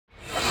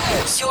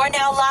You're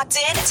now locked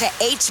in to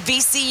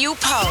HBCU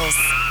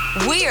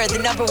Pulse. We're the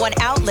 #1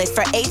 outlet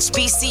for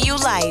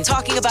HBCU life,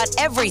 talking about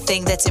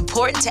everything that's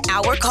important to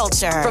our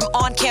culture, from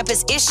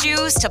on-campus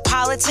issues to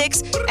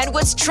politics and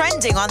what's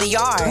trending on the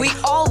yard. We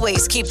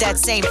always keep that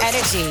same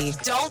energy.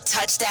 Don't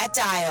touch that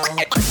dial.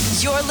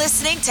 You're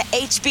listening to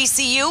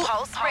HBCU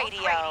Pulse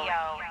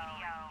Radio.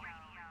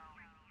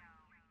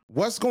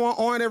 What's going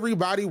on,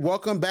 everybody?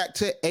 Welcome back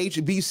to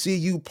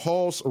HBCU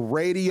Pulse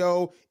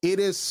Radio.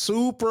 It is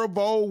Super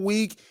Bowl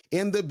week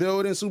in the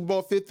building. Super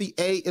Bowl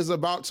 58 is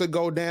about to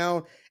go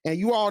down. And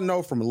you all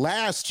know from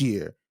last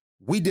year,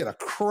 we did a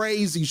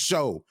crazy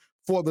show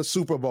for the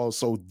Super Bowl.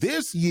 So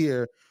this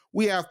year,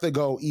 we have to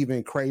go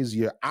even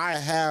crazier. I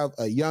have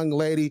a young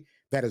lady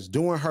that is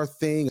doing her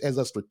thing as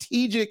a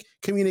strategic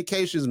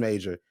communications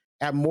major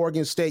at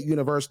Morgan State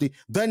University,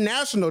 the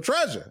national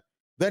treasure.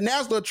 The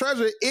national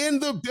treasure in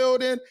the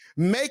building,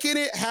 making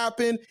it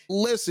happen.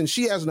 Listen,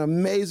 she has an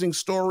amazing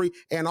story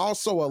and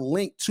also a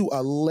link to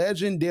a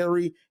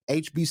legendary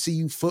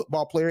HBCU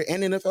football player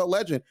and NFL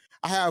legend.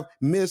 I have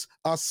Miss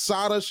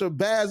Assata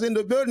Shabazz in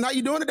the building. How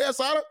you doing today,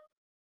 Assata?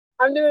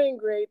 I'm doing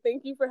great.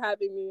 Thank you for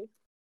having me.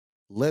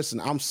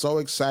 Listen, I'm so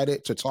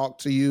excited to talk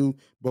to you.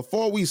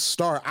 Before we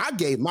start, I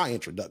gave my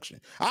introduction.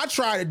 I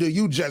try to do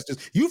you justice.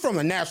 You from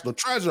a national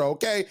treasure,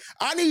 okay?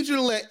 I need you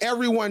to let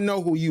everyone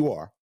know who you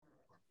are.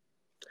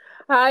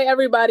 Hi,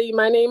 everybody.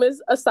 My name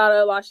is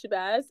Assata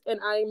Shabazz, and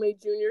I am a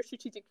junior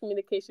strategic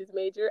communications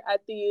major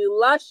at the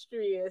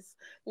illustrious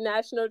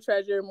National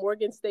Treasure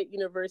Morgan State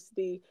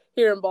University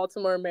here in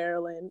Baltimore,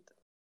 Maryland.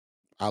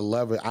 I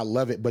love it. I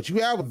love it. But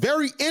you have a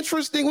very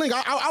interesting link.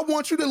 I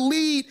want you to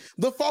lead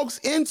the folks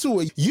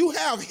into it. You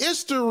have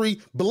history,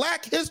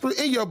 Black history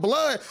in your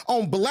blood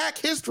on Black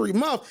History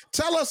Month.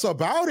 Tell us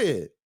about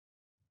it.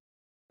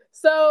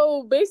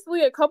 So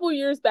basically, a couple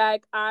years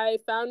back, I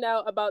found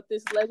out about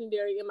this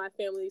legendary in my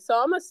family. So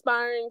I'm an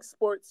aspiring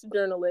sports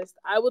journalist.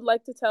 I would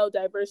like to tell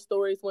diverse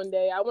stories one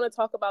day. I want to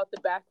talk about the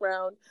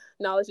background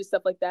knowledge and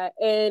stuff like that.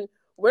 And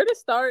where to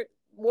start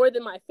more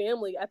than my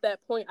family. At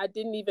that point, I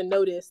didn't even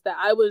notice that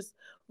I was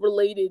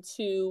related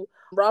to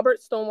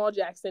Robert Stonewall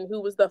Jackson,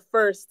 who was the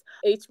first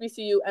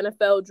HBCU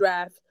NFL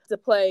draft to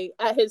play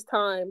at his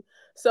time.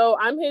 So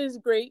I'm his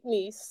great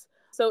niece.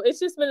 So it's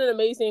just been an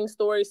amazing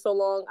story so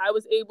long. I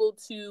was able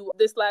to,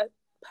 this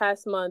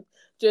past month,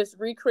 just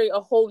recreate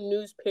a whole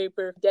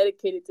newspaper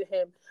dedicated to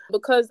him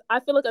because I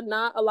feel like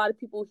not a lot of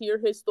people hear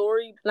his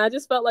story. And I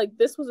just felt like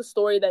this was a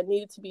story that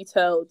needed to be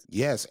told.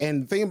 Yes.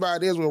 And the thing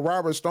about it is with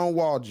Robert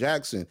Stonewall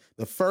Jackson,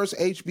 the first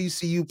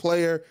HBCU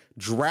player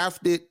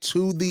drafted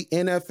to the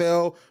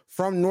NFL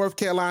from North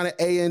Carolina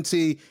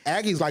A&T.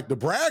 Aggies like to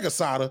brag,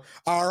 Assata.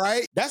 All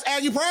right. That's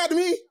Aggie pride to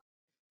me.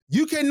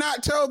 You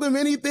cannot tell them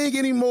anything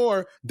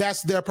anymore.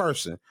 That's their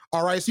person.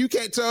 All right. So you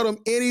can't tell them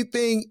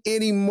anything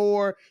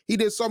anymore. He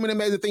did so many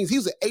amazing things.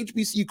 He's an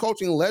HBCU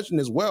coaching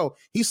legend as well.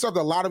 He served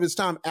a lot of his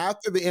time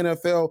after the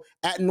NFL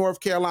at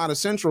North Carolina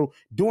Central,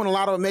 doing a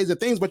lot of amazing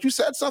things. But you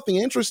said something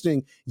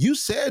interesting. You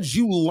said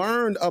you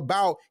learned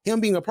about him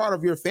being a part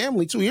of your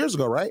family 2 years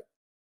ago, right?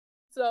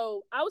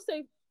 So I would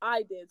say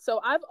I did.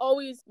 So I've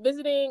always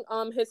visiting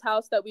his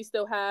house that we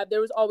still have. There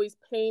was always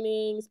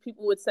paintings.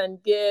 People would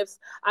send gifts.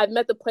 I've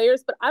met the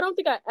players, but I don't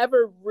think I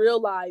ever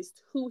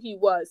realized who he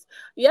was.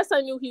 Yes,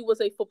 I knew he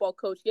was a football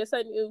coach. Yes,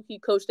 I knew he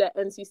coached at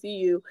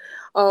NCCU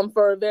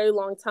for a very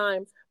long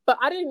time. But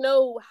I didn't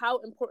know how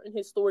important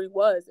his story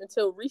was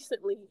until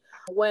recently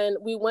when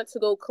we went to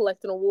go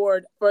collect an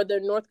award for the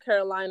North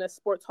Carolina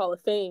Sports Hall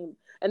of Fame.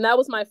 And that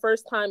was my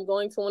first time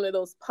going to one of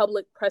those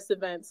public press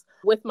events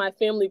with my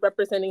family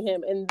representing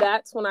him. And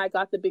that's when I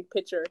got the big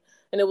picture.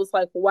 And it was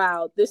like,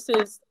 wow, this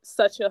is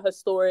such a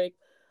historic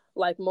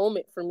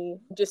moment for me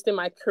just in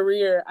my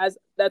career, as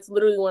that's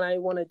literally when I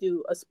want to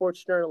do a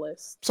sports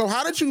journalist. So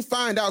how did you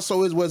find out? So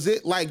was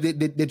it like,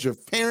 did your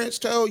parents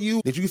tell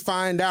you? Did you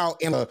find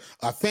out in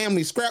a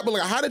family scrapbook?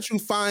 Like, how did you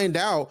find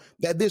out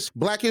that this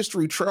Black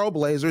history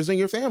trailblazer is in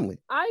your family?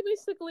 I think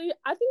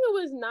it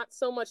was not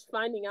so much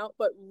finding out,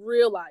 but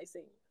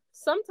realizing.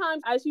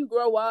 Sometimes as you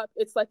grow up,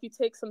 it's like you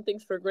take some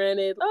things for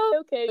granted. Oh,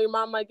 okay, your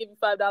mom might give you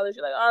 $5.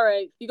 You're like, all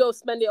right, you go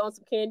spend it on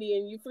some candy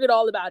and you forget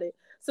all about it.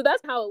 So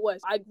that's how it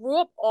was. I grew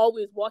up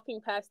always walking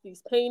past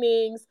these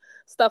paintings,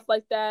 stuff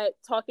like that,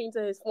 talking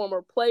to his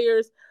former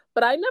players,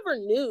 but I never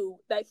knew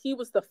that he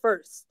was the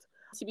first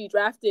to be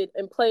drafted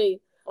and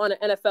play on an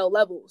NFL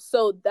level.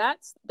 So that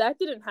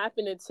didn't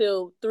happen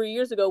until 3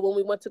 years ago when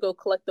we went to go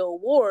collect the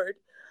award.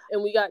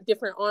 And we got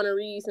different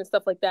honorees and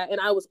stuff like that. And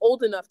I was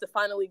old enough to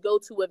finally go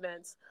to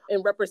events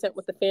and represent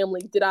with the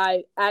family. Did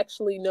I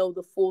actually know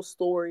the full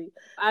story?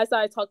 As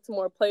I talked to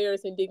more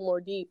players and dig more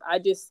deep, I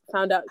just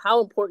found out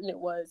how important it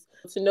was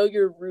to know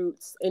your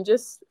roots and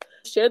just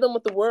share them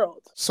with the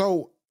world.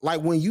 So,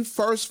 like, when you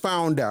first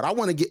found out, I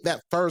want to get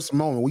that first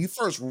moment, when you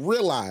first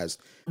realized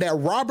that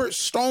Robert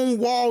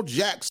Stonewall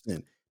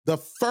Jackson, the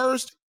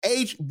first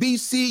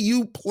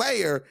HBCU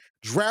player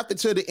drafted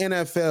to the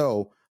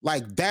NFL,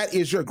 like, that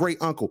is your great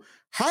uncle.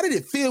 How did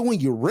it feel when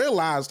you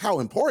realized how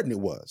important it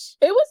was?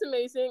 It was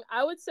amazing.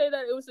 I would say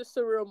that it was a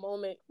surreal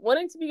moment.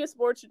 Wanting to be a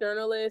sports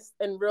journalist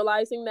and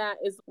realizing that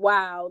is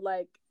wow.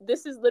 Like,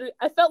 this is literally,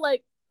 I felt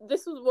like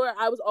this was where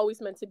I was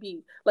always meant to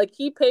be. Like,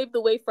 he paved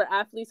the way for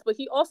athletes, but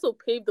he also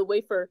paved the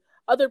way for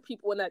other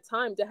people in that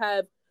time to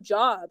have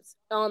jobs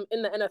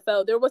in the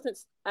NFL. There wasn't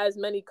as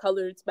many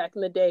coloreds back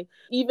in the day,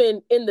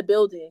 even in the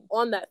building,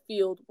 on that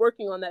field,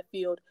 working on that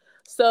field.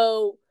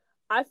 So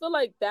I feel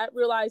like that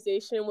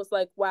realization was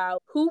like, wow,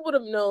 who would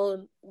have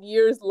known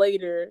years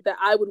later that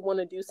I would want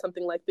to do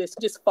something like this,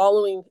 just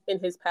following in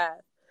his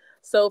path.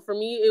 So for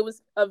me, it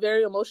was a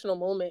very emotional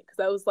moment because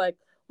I was like,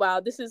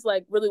 wow, this is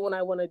like really what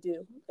I want to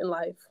do in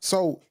life.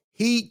 So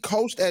he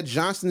coached at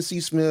Johnson C.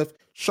 Smith,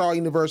 Shaw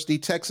University,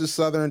 Texas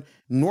Southern,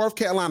 North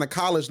Carolina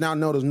College, now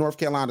known as North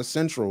Carolina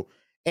Central.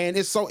 And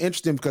it's so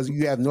interesting because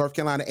you have North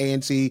Carolina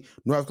A&T,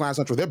 North Carolina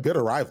Central. They're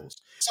bitter rivals.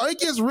 So it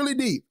gets really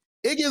deep.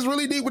 It gets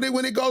really deep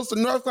when it goes to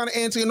North Carolina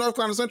A&T and North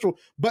Carolina Central,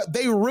 but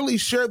they really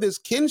share this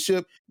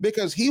kinship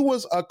because he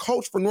was a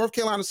coach for North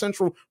Carolina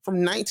Central from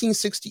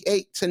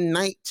 1968 to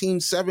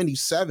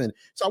 1977.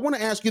 So I want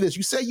to ask you this.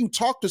 You say you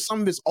talked to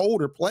some of his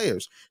older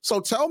players. So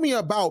tell me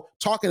about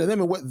talking to them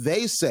and what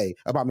they say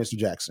about Mr.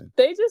 Jackson.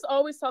 They just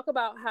always talk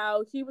about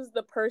how he was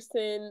the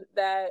person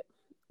that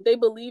they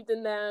believed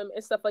in them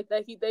and stuff like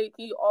that.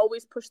 He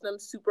always pushed them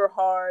super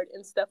hard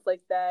and stuff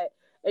like that.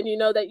 And you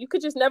know that you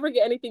could just never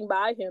get anything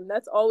by him.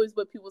 That's always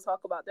what people talk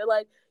about. They're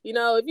like, you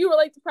know, if you were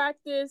late to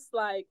practice,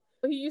 like,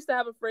 he used to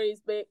have a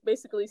phrase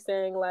basically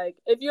saying, like,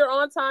 if you're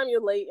on time, you're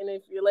late. And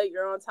if you're late,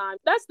 you're on time.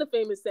 That's the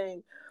famous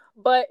saying.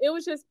 But it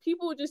was just,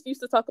 people just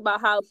used to talk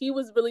about how he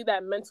was really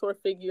that mentor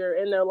figure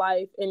in their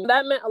life. And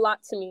that meant a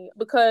lot to me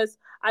because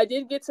I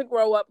did get to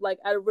grow up like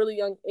at a really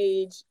young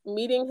age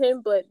meeting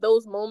him. But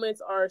those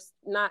moments are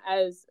not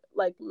as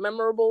like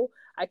memorable.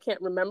 I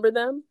can't remember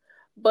them.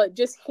 But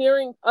just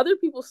hearing other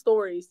people's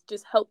stories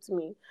just helped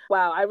me.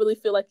 Wow, I really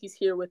feel like he's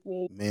here with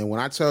me. Man, when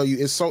I tell you,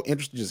 it's so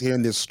interesting just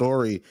hearing this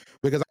story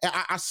because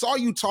I saw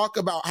you talk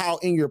about how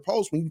in your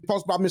post, when you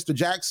post about Mr.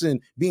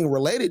 Jackson being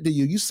related to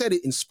you, you said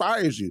it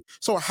inspires you.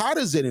 So how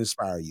does it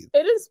inspire you?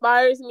 It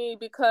inspires me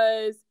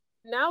because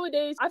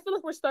nowadays, I feel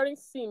like we're starting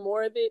to see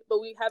more of it,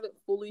 but we haven't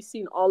fully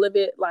seen all of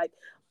it. Like,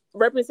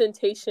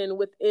 representation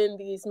within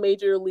these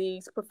major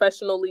leagues,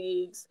 professional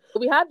leagues.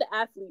 We have the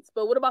athletes,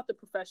 but what about the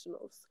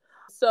professionals?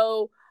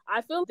 So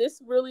I feel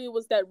this really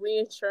was that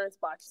reinsurance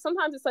box.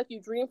 Sometimes it's like you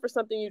dream for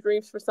something,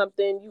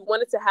 you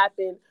want it to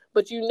happen,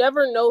 but you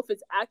never know if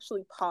it's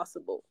actually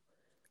possible.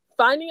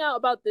 Finding out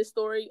about this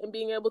story and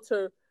being able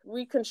to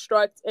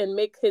reconstruct and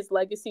make his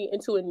legacy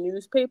into a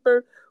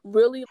newspaper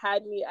really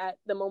had me at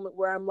the moment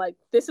where I'm like,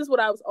 this is what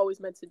I was always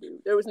meant to do.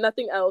 There was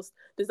nothing else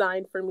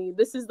designed for me.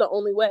 This is the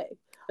only way,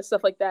 and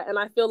stuff like that. And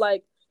I feel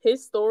like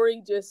his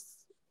story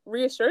just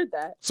reassured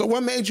that. So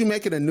what made you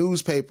make it a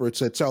newspaper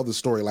to tell the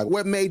story? Like,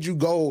 what made you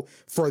go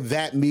for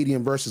that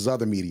medium versus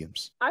other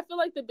mediums? I feel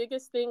like the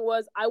biggest thing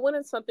was I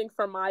wanted something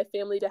for my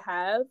family to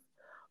have,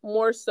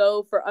 more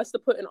so for us to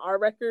put in our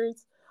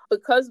records.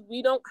 Because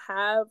we don't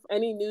have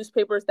any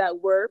newspapers that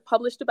were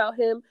published about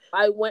him,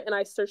 I went and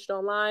I searched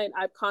online.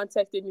 I've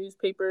contacted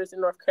newspapers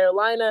in North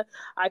Carolina.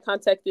 I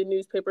contacted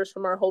newspapers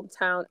from our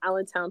hometown,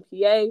 Allentown,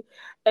 PA.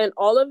 And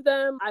all of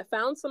them, I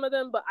found some of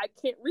them, but I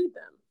can't read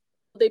them.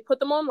 They put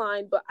them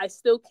online, but I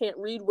still can't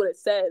read what it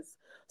says.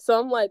 So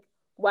I'm like,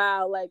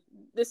 wow, like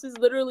this is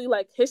literally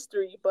like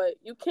history, but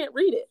you can't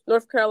read it.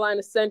 North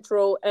Carolina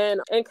Central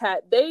and NCAT,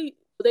 they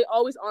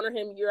always honor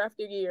him year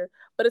after year.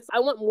 But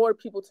I want more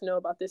people to know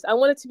about this. I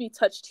want it to be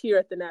touched here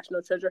at the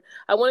National Treasure.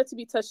 I want it to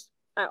be touched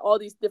at all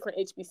these different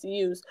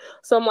HBCUs.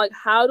 So I'm like,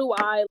 how do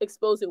I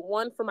expose it?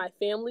 One, for my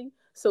family,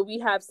 so we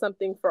have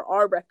something for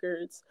our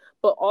records,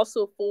 but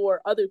also for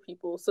other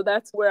people. So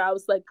that's where I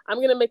was like, I'm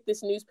going to make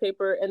this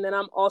newspaper and then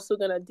I'm also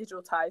going to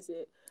digitize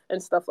it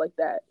and stuff like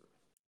that.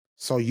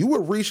 So you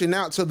were reaching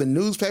out to the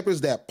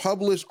newspapers that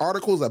publish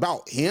articles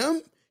about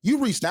him? You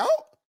reached out?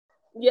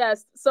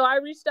 Yes. So I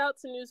reached out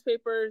to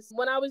newspapers.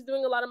 When I was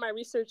doing a lot of my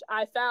research,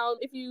 I found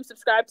if you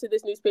subscribe to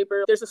this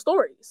newspaper, there's a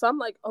story. So I'm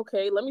like,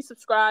 okay, let me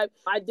subscribe.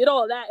 I did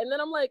all of that. And then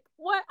I'm like,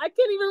 what? I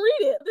can't even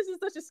read it. This is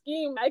such a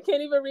scheme. I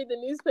can't even read the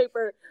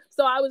newspaper.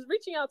 So I was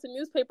reaching out to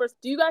newspapers.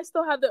 Do you guys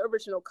still have the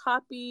original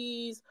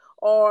copies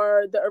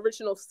or the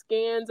original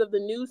scans of the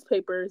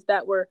newspapers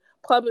that were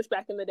published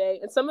back in the day?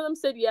 And some of them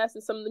said yes,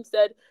 and some of them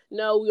said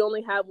no, we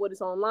only have what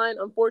is online,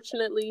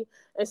 unfortunately,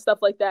 and stuff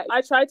like that.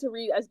 I tried to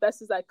read as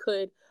best as I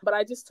could, but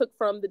I just took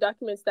from the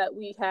documents that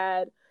we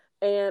had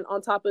and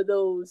on top of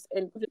those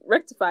and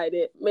rectified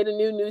it, made a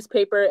new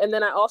newspaper. And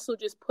then I also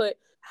just put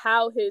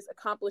how his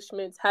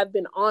accomplishments have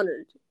been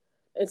honored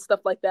and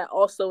stuff like that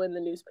also in the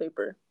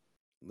newspaper.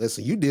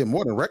 Listen, you did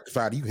more than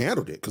rectified. You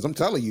handled it. Because I'm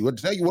telling you, I'll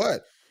tell you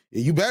what,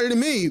 you better than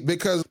me,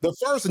 because the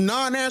first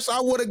non-answer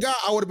I would have got,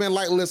 I would have been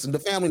like, listen, the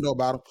family know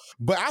about him.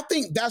 But I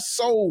think that's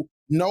so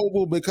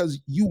noble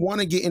because you want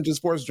to get into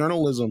sports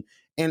journalism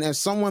And as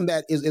someone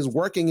that is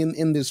working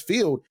in this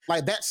field,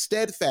 like that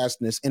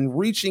steadfastness and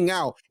reaching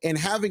out and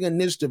having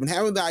initiative and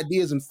having the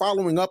ideas and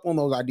following up on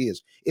those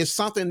ideas is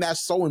something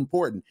that's so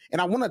important.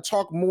 And I want to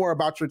talk more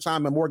about your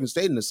time at Morgan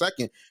State in a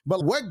second,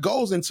 but what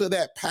goes into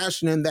that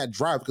passion and that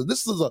drive? Because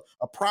this is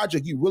a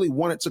project you really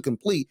wanted to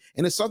complete,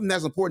 and it's something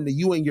that's important to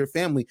you and your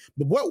family.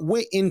 But what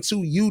went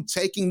into you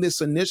taking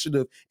this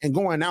initiative and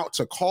going out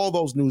to call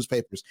those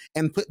newspapers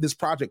and put this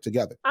project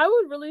together? I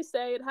would really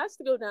say it has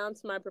to go down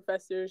to my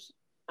professors.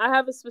 I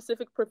have a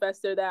specific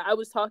professor that I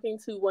was talking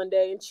to one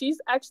day, and she's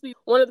actually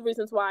one of the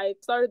reasons why I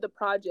started the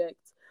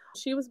project.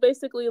 She was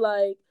basically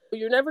like,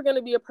 you're never going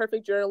to be a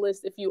perfect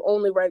journalist if you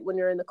only write when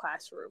you're in the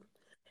classroom.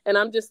 And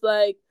I'm just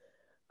like,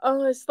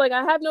 oh, it's like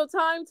I have no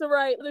time to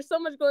write. There's so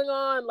much going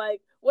on.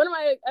 Like, what am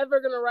I ever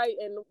going to write?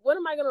 And what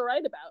am I going to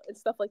write about? And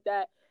stuff like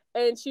that.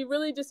 And she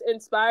really just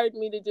inspired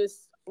me to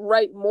just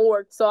write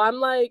more. So I'm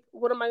like,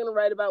 what am I going to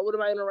write about? What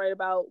am I going to write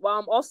about? While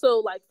I'm also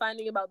like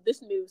finding about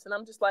this news. And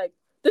I'm just like,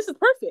 this is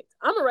perfect.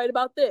 I'm going to write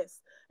about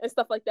this and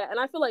stuff like that. And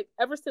I feel like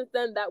ever since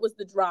then, that was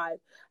the drive.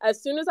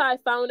 As soon as I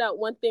found out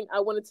one thing,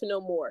 I wanted to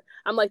know more.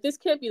 I'm like, this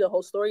can't be the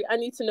whole story. I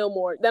need to know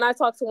more. Then I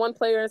talked to one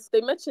player.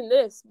 They mentioned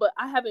this, but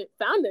I haven't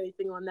found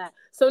anything on that.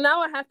 So now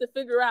I have to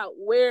figure out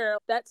where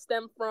that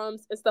stemmed from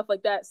and stuff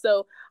like that.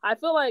 So I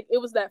feel like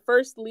it was that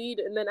first lead.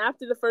 And then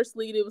after the first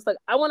lead, it was like,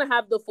 I want to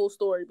have the full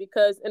story,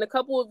 because in a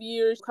couple of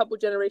years, a couple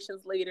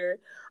generations later,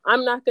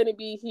 I'm not going to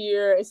be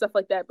here and stuff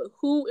like that. But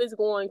who is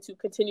going to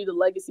continue the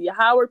legacy?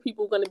 How are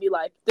people going to be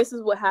like, this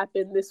is what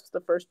happened, this was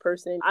the first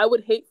person? I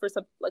would hate for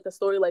something like a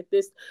story like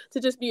this to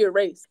just be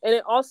erased. And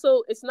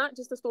it's not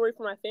just a story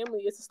for my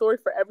family, it's a story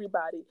for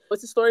everybody.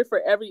 It's a story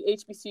for every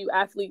HBCU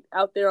athlete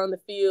out there on the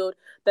field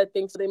that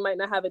thinks they might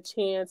not have a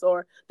chance,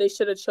 or they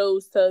should have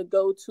chose to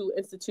go to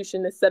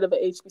institution instead of an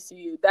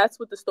HBCU. That's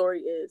what the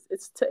story is.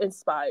 It's to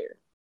inspire.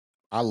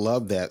 I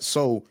love that.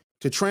 So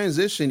to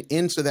transition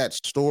into that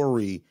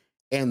story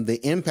and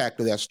the impact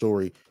of that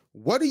story,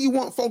 what do you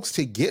want folks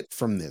to get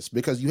from this?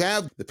 Because you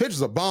have the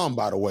pictures of bomb,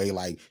 by the way,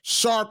 like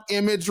sharp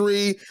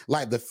imagery,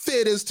 like the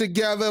fit is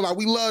together, like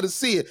we love to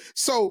see it.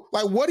 So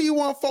like, what do you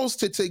want folks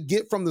to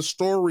get from the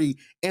story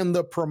and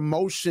the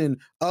promotion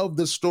of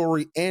the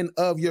story and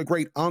of your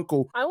great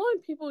uncle? I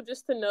want people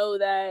just to know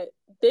that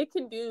they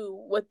can do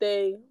what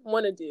they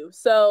want to do.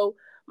 So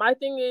my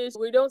thing is,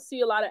 we don't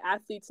see a lot of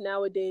athletes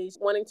nowadays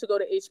wanting to go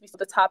to HBCU.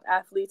 The top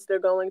athletes, they're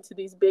going to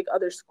these big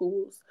other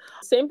schools.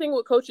 Same thing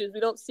with coaches. We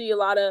don't see a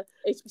lot of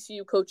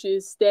HBCU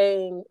coaches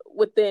staying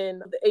within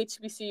the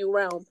HBCU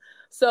realm.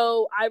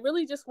 So I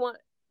really just want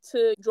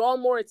to draw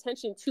more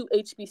attention to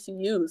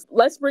HBCUs.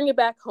 Let's bring it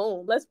back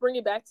home. Let's bring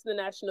it back to the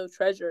national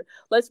treasure.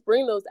 Let's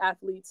bring those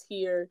athletes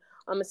here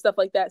and stuff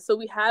like that. So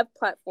we have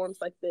platforms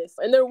like this.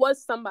 And there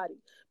was somebody,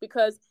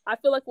 because I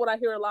feel like what I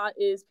hear a lot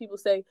is people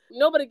say,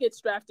 nobody gets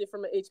drafted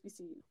from an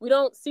HBCU. We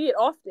don't see it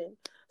often.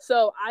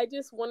 So I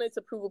just wanted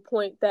to prove a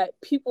point that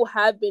people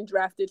have been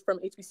drafted from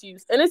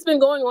HBCUs. And it's been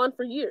going on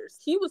for years.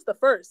 He was the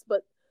first,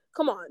 but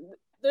come on.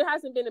 There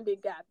hasn't been a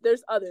big gap.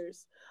 There's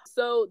others.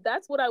 So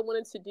that's what I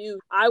wanted to do.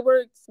 I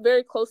worked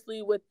very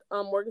closely with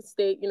Morgan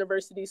State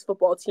University's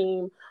football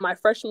team my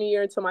freshman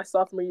year until my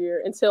sophomore year,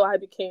 until I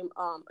became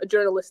a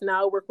journalist.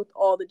 Now I work with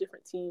all the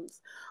different teams.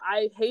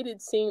 I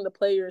hated seeing the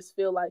players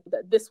feel like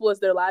that this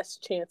was their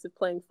last chance of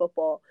playing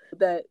football,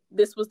 that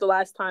this was the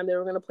last time they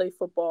were going to play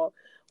football,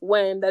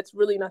 when that's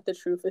really not the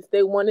truth. If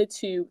they wanted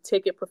to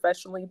take it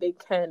professionally, they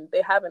can.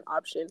 They have an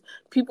option.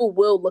 People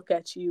will look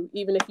at you,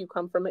 even if you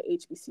come from an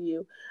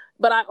HBCU.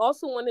 But I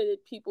also wanted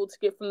people to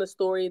get from the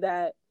story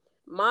that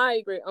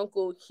my great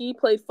uncle, he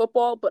played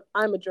football, but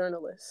I'm a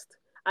journalist.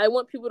 I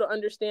want people to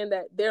understand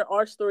that there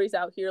are stories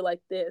out here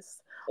like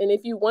this. And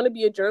if you want to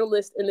be a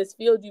journalist in this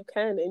field, you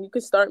can. And you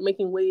can start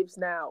making waves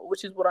now,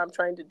 which is what I'm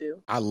trying to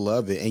do. I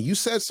love it. And you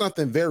said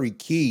something very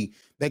key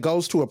that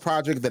goes to a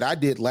project that I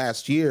did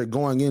last year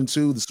going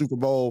into the Super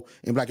Bowl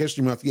in Black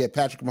History Month. You had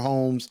Patrick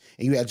Mahomes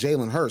and you had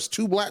Jalen Hurts,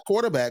 two black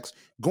quarterbacks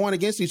going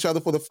against each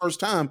other for the first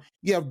time.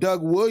 You have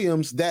Doug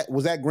Williams, that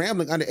was at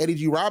Grambling under Eddie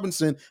G.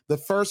 Robinson, the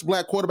first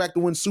black quarterback to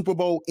win Super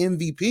Bowl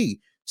MVP.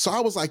 So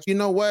I was like, you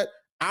know what?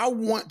 I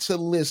want to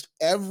list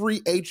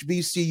every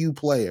HBCU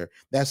player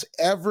that's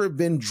ever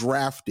been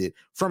drafted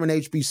from an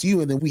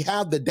HBCU. And then we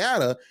have the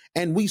data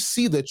and we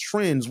see the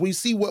trends. We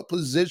see what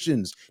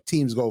positions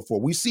teams go for.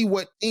 We see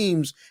what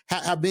teams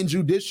have been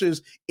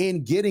judicious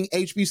in getting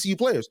HBCU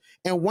players.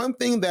 And one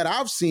thing that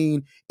I've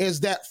seen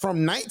is that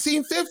from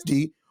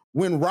 1950,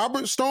 when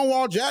Robert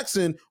Stonewall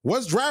Jackson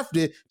was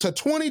drafted, to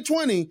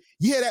 2020,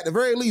 you had at the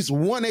very least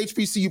one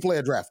HBCU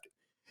player drafted.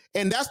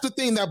 And that's the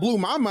thing that blew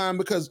my mind,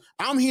 because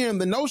I'm hearing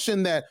the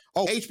notion that,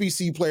 oh,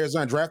 HBCU players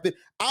undrafted.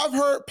 I've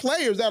heard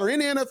players that are in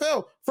the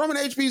NFL from an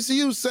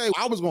HBCU say,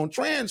 I was going to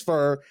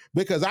transfer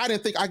because I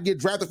didn't think I could get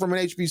drafted from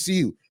an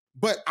HBCU.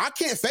 But I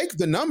can't fake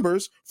the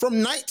numbers.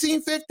 From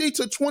 1950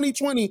 to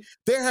 2020,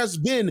 there has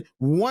been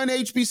one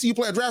HBCU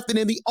player drafted.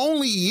 And the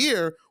only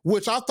year,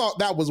 which I thought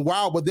that was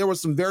wild, but there were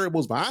some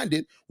variables behind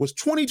it, was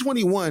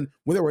 2021,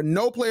 when there were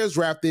no players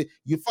drafted.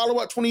 You follow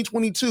up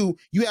 2022,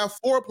 you have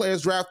 4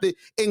 players drafted,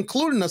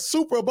 including a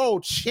Super Bowl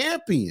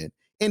champion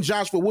in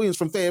Joshua Williams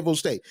from Fayetteville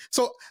State.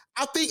 So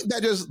I think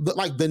that just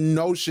like the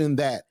notion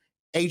that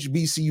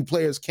HBCU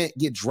players can't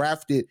get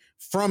drafted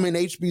from an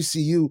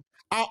HBCU,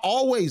 I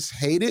always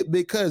hate it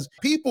because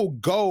people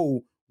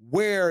go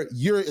where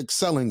you're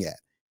excelling at.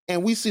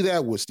 And we see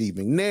that with Steve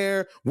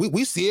McNair.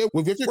 We see it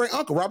with your great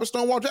uncle, Robert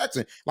Stonewall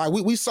Jackson. Like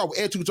we saw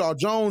Ed Tutal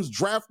Jones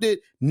drafted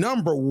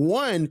number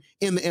 1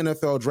 in the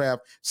NFL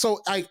draft. So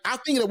I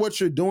think that what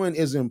you're doing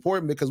is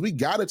important because we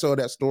got to tell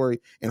that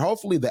story and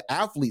hopefully the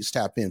athletes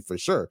tap in for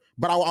sure.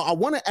 But I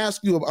want to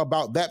ask you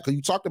about that because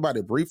you talked about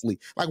it briefly.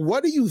 Like,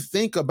 what do you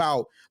think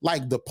about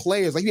like the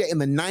players? Like you had in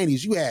the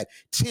 90s, you had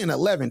 10,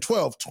 11,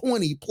 12,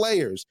 20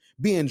 players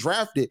being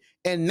drafted.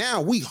 And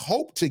now we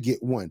hope to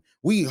get one.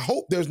 We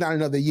hope there's not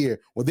another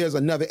year where there's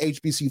another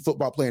HBCU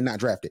football player not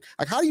drafted.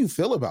 Like, how do you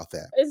feel about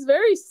that? It's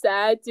very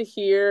sad to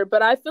hear,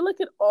 but I feel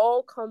like it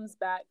all comes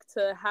back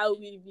to how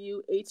we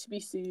view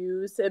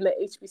HBCUs and the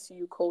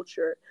HBCU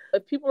culture.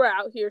 If people are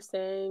out here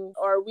saying,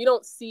 or we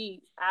don't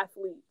see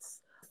athletes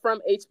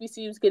from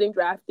HBCUs getting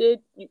drafted,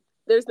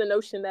 there's the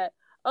notion that,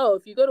 oh,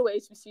 if you go to a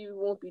HBCU, you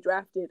won't be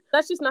drafted.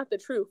 That's just not the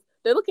truth.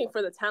 They're looking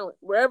for the talent.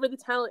 Wherever the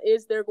talent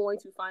is, they're going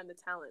to find the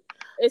talent.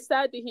 It's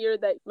sad to hear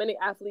that many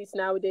athletes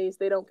nowadays,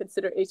 they don't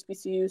consider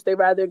HBCUs. They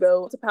rather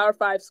go to Power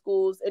 5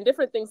 schools and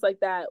different things like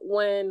that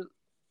when,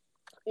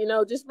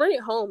 just bring it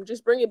home.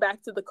 Just bring it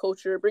back to the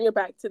culture, bring it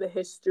back to the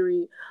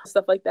history,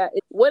 stuff like that.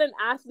 What an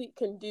athlete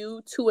can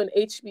do to an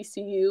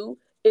HBCU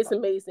is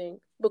amazing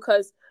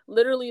because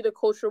literally the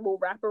culture will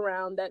wrap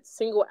around that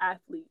single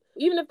athlete.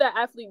 Even if that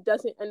athlete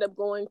doesn't end up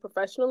going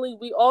professionally,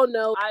 we all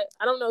know, I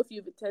don't know if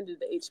you've attended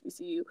the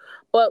HBCU,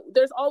 but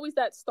there's always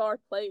that star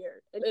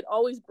player. And it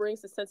always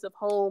brings a sense of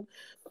home,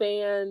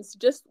 fans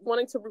just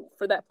wanting to root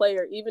for that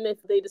player, even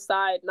if they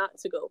decide not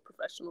to go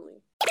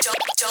professionally.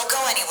 Don't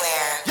go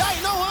anywhere.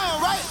 Y'all know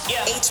I'm right.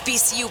 Yeah.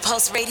 HBCU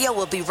Pulse Radio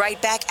will be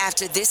right back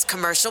after this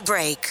commercial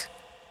break.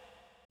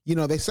 You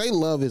know, they say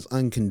love is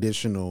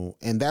unconditional,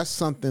 and that's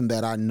something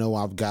that I know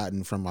I've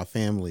gotten from my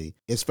family,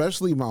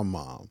 especially my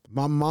mom.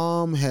 My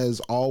mom has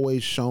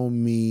always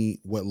shown me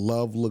what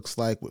love looks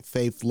like, what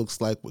faith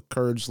looks like, what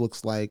courage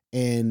looks like,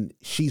 and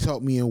she's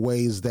helped me in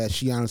ways that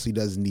she honestly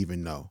doesn't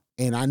even know.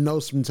 And I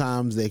know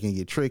sometimes they can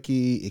get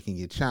tricky, it can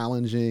get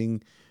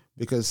challenging,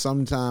 because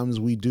sometimes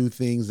we do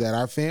things that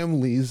our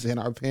families and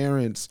our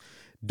parents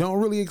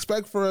don't really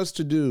expect for us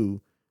to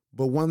do.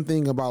 But one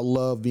thing about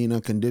love being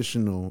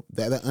unconditional,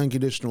 that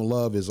unconditional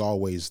love is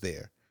always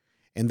there.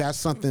 And that's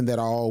something that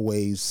I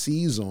always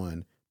seize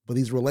on. But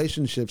these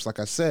relationships, like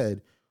I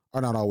said, are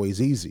not always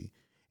easy.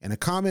 And a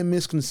common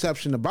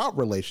misconception about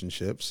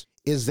relationships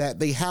is that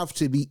they have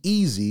to be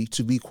easy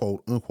to be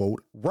quote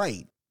unquote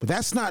right. But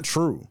that's not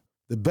true.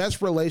 The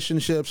best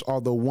relationships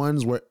are the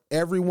ones where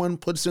everyone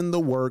puts in the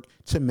work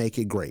to make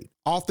it great.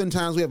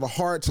 Oftentimes we have a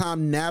hard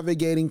time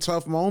navigating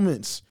tough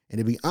moments. And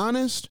to be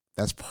honest,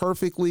 that's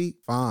perfectly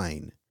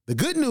fine. The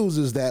good news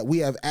is that we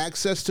have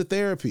access to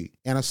therapy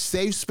and a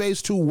safe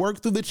space to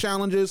work through the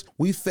challenges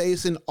we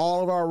face in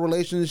all of our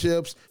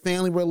relationships,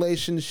 family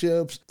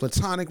relationships,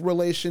 platonic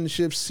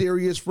relationships,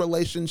 serious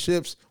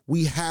relationships.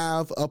 We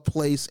have a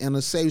place and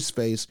a safe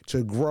space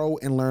to grow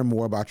and learn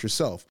more about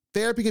yourself.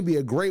 Therapy can be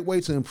a great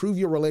way to improve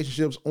your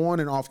relationships on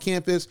and off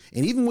campus,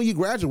 and even when you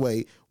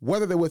graduate,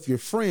 whether they're with your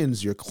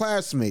friends, your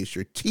classmates,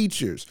 your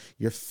teachers,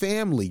 your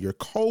family, your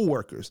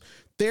coworkers.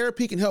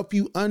 Therapy can help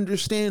you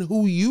understand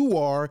who you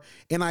are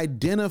and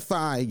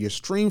identify your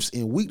strengths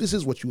and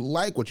weaknesses, what you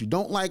like, what you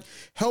don't like,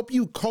 help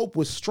you cope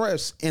with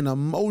stress and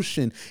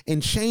emotion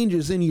and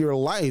changes in your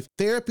life.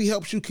 Therapy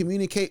helps you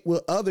communicate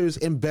with others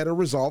and better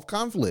resolve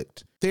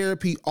conflict.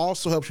 Therapy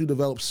also helps you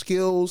develop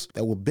skills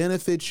that will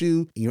benefit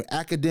you in your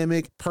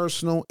academic,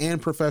 personal,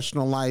 and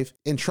professional life.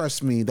 And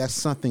trust me, that's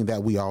something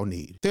that we all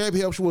need. Therapy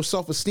helps you with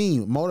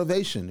self-esteem,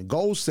 motivation,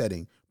 goal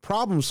setting,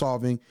 problem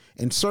solving,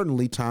 and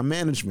certainly time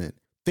management.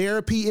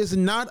 Therapy is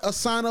not a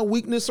sign of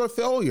weakness or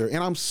failure,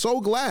 and I'm so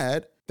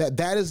glad that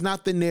that is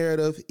not the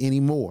narrative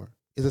anymore.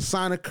 It's a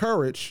sign of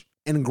courage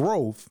and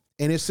growth,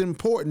 and it's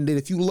important that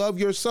if you love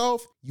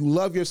yourself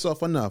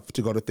enough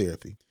to go to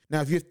therapy. Now,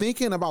 if you're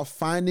thinking about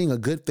finding a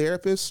good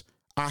therapist,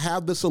 I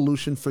have the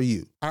solution for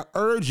you. I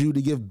urge you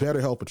to give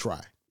BetterHelp a try.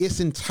 It's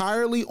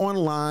entirely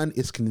online,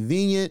 it's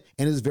convenient,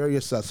 and it's very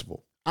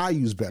accessible. I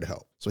use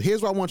BetterHelp. So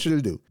here's what I want you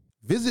to do.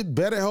 Visit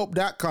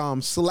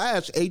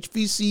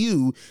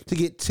BetterHelp.com/HBCU to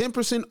get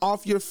 10%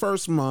 off your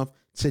first month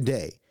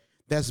today.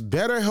 That's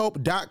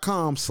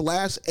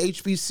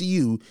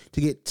BetterHelp.com/HBCU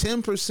to get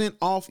 10%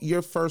 off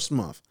your first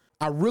month.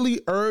 I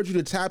really urge you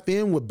to tap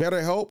in with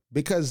BetterHelp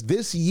because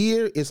this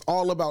year is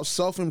all about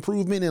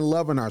self-improvement and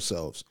loving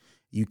ourselves.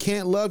 You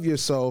can't love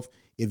yourself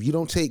if you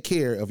don't take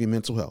care of your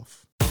mental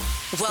health.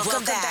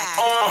 Welcome back.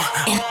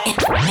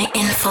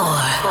 In 4,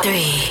 3,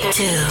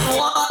 2, 1.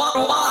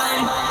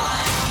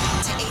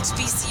 To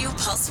HBCU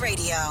Pulse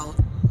Radio,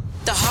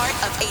 the heart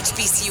of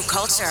HBCU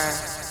culture.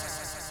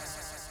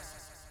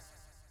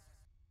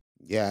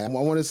 Yeah, I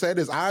want to say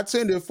this. I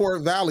attended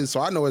Fort Valley, so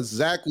I know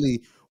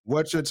exactly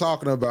what you're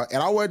talking about.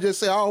 And I want to just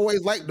say, I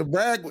always like to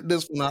brag with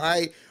this one, all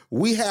right?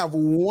 We have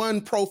one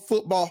Pro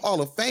Football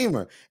Hall of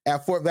Famer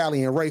at Fort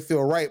Valley, and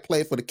Rayfield Wright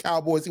played for the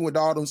Cowboys. He went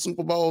to all them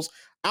Super Bowls.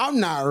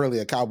 I'm not really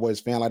a Cowboys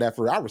fan like that.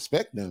 I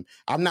respect them.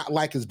 I'm not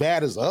like as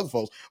bad as other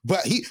folks,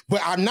 but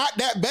I'm not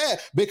that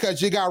bad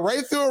because you got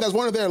Rayfield, that's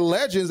one of their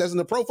legends, that's in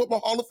the Pro Football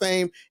Hall of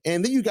Fame,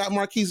 and then you got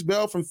Marquise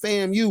Bell from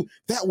FAMU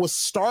that was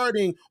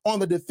starting on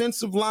the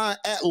defensive line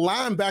at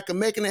linebacker,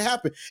 making it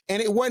happen.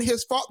 And it wasn't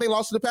his fault they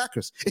lost to the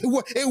Packers. It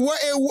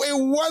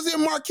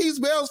wasn't Marquise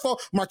Bell's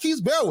fault. Marquise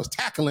Bell was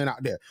tackling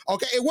out there.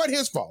 Okay, it wasn't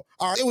his fault.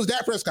 All right, it was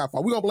Dak Prescott's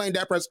fault. We're gonna blame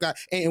Dak Prescott,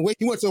 and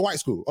he went to a white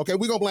school. Okay,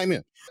 we're gonna blame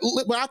him.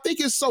 But I think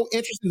it's so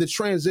interesting to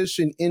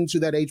transition into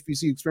that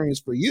HBC experience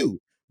for you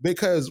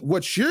because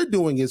what you're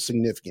doing is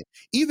significant.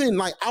 Even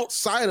like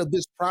outside of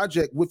this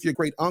project with your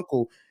great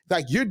uncle,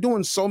 like you're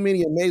doing so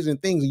many amazing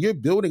things and you're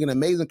building an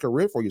amazing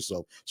career for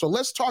yourself. So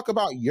let's talk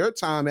about your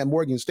time at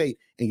Morgan State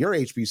and your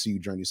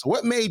HBCU journey. So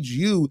what made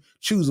you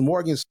choose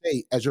Morgan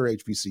State as your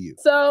HBCU?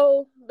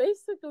 So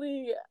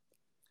basically,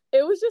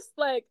 it was just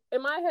like,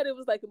 in my head, it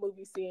was like a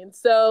movie scene.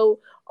 So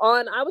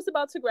I was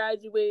about to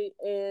graduate,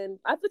 and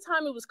at the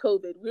time it was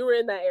COVID. We were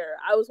in that era.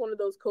 I was one of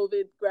those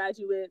COVID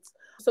graduates.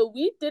 So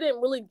we didn't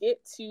really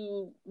get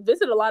to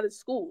visit a lot of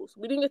schools.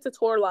 We didn't get to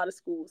tour a lot of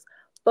schools,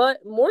 but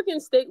Morgan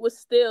State was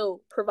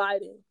still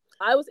providing.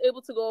 I was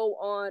able to go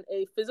on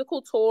a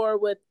physical tour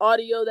with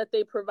audio that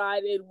they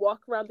provided,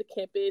 walk around the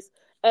campus,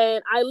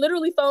 and I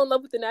literally fell in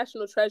love with the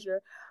National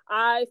Treasure.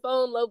 I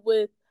fell in love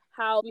with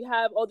how we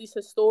have all these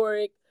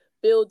historic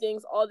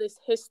buildings, all this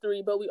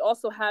history, but we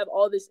also have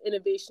all this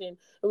innovation,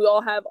 and we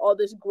all have all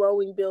this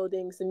growing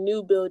buildings and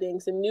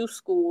new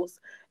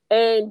schools.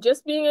 And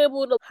just being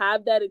able to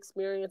have that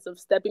experience of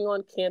stepping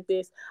on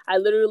campus, I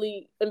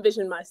literally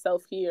envisioned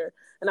myself here.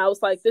 And I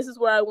was like, this is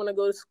where I want to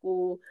go to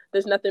school.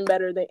 There's nothing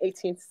better than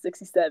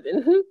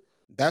 1867.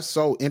 That's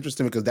so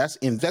interesting because that's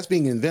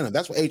being inventive.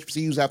 That's what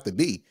HBCUs have to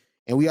be.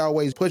 And we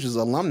always push as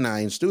alumni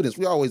and students,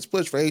 we always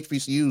push for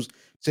HBCUs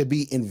to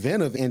be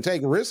inventive and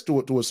take risks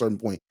to a certain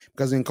point.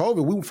 Because in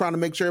COVID, we were trying to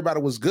make sure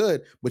everybody was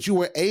good, but you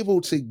were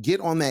able to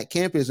get on that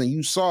campus and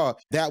you saw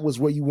that was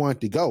where you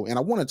wanted to go. And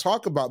I want to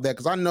talk about that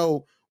because I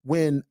know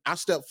when I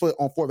stepped foot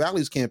on Fort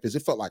Valley's campus,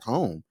 it felt like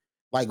home.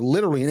 Like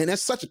literally, and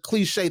that's such a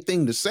cliche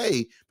thing to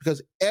say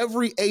because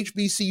every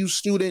HBCU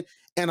student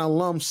and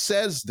alum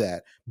says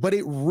that, but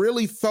it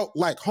really felt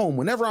like home.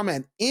 Whenever I'm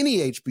at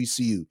any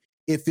HBCU,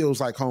 it feels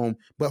like home.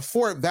 But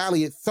Fort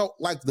Valley, it felt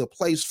like the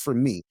place for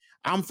me.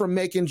 I'm from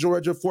Macon,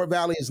 Georgia. Fort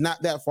Valley is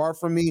not that far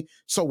from me.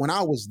 So when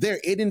I was there,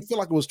 it didn't feel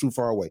like it was too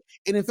far away.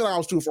 It didn't feel like I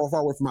was too far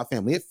away from my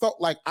family. It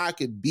felt like I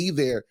could be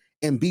there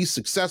and be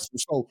successful.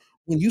 So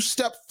when you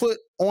step foot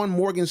on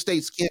Morgan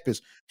State's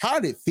campus, how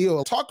did it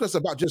feel? Talk to us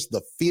about just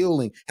the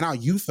feeling and how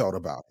you felt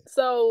about it.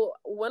 So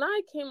when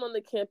I came on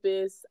the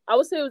campus, I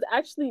would say it was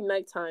actually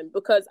nighttime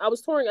because I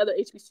was touring other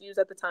HBCUs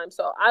at the time.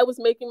 So I was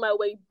making my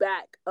way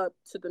back up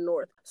to the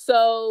north.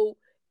 So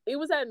it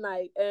was at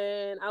night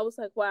and I was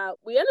like, wow,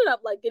 we ended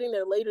up like getting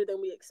there later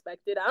than we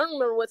expected. I don't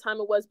remember what time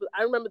it was, but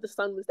I remember the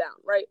sun was down,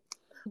 right?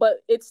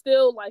 But it's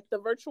still like the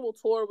virtual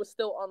tour was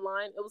still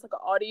online. It was like an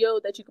audio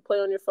that you could play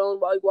on your phone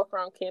while you walk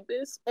around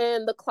campus.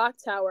 And the clock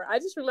tower, I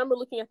just remember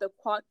looking at the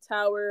clock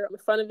tower. In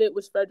front of it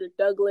was Frederick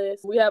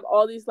Douglass. We have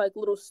all these like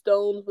little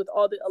stones with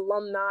all the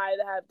alumni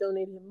that have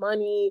donated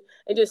money,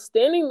 and just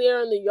standing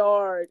there in the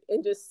yard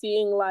and just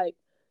seeing like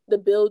the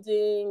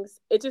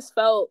buildings. It just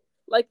felt,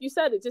 like you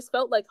said, it just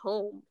felt like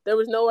home. There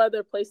was no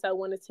other place I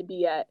wanted to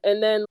be at.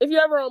 And then if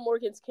you're ever on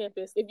Morgan's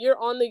campus, if you're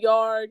on the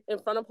yard in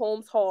front of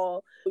Holmes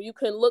Hall, you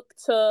can look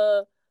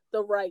to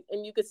the right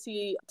and you could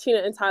see Tina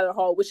and Tyler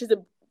Hall, which is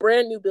a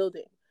brand new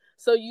building.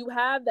 So you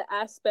have the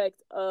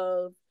aspect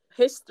of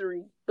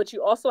history, but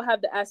you also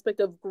have the aspect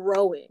of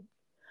growing.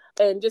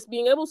 And just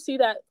being able to see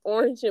that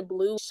orange and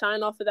blue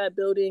shine off of that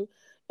building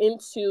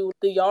into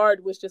the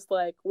yard was just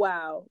like,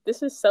 wow,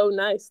 this is so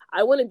nice.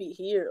 I want to be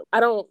here.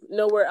 I don't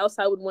know where else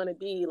I would want to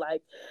be.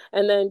 Like,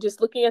 and then just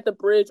looking at the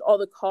bridge, all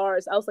the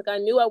cars, I was like, I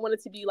knew I wanted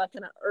to be like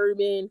in an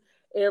urban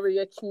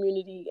area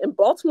community. And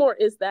Baltimore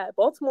is that.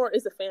 Baltimore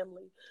is a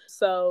family.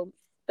 So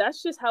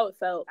that's just how it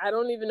felt. I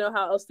don't even know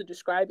how else to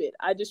describe it.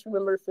 I just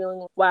remember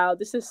feeling, wow,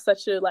 this is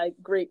such a like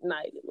great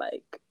night.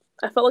 Like,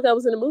 I felt like I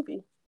was in a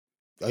movie.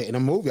 In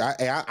a movie.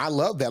 I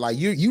love that. Like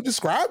you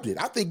described it.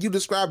 I think you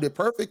described it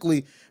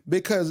perfectly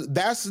because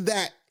that's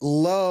that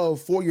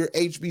love for your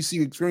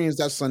HBCU experience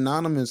that's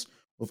synonymous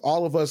with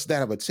all of us that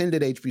have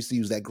attended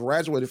HBCUs, that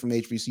graduated from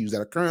HBCUs,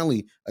 that are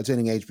currently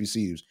attending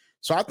HBCUs.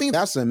 So I think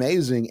that's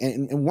amazing.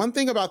 And one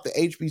thing about the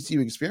HBCU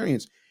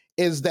experience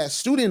is that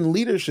student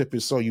leadership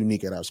is so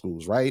unique at our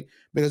schools, right?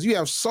 Because you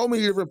have so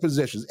many different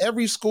positions.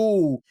 Every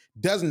school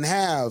doesn't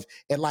have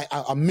a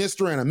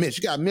Mr. and a Miss.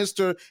 You got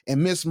Mr.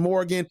 and Miss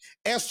Morgan.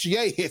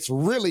 SGA hits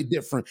really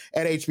different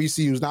at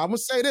HBCUs. Now, I'm going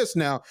to say this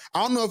now.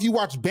 I don't know if you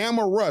watch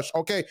Bama Rush,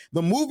 okay?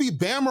 The movie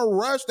Bama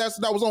Rush, that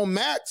was on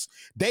Max,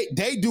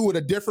 they do it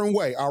a different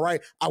way, all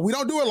right? We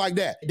don't do it like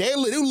that. They do a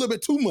little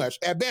bit too much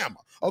at Bama.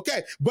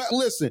 Okay, but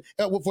listen,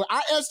 for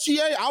our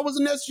SGA, I was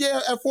an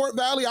SGA at Fort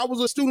Valley. I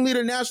was a student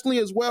leader nationally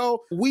as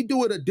well. We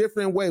do it a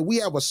different way. We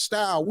have a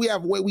style. We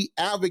have a way we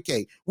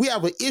advocate. We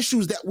have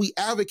issues that we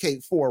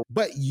advocate for.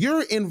 But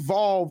you're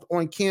involved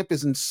on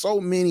campus in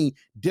so many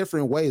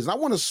different ways. And I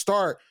want to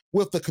start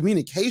with the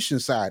communication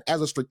side.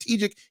 As a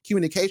strategic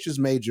communications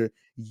major,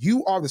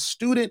 you are the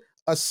student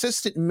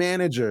assistant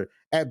manager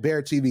at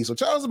Bear TV. So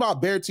tell us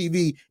about Bear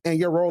TV and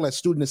your role as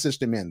student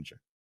assistant manager.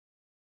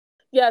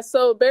 Yeah,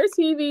 so Bear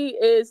TV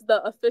is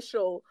the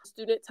official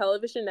student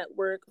television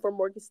network for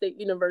Morgan State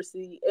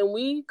University, and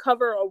we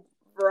cover a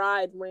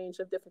wide range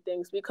of different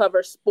things. We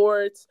cover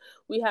sports,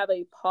 we have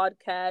a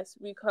podcast,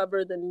 we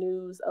cover the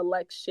news,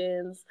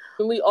 elections,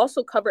 and we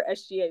also cover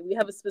SGA. We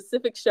have a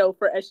specific show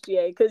for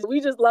SGA because we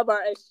just love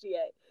our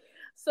SGA.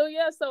 So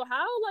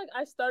how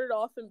I started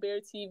off in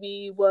Bear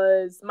TV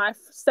was my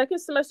second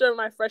semester of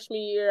my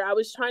freshman year. I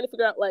was trying to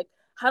figure out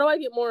how do I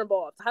get more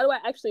involved? How do I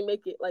actually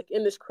make it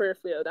in this career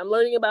field? I'm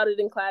learning about it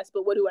in class,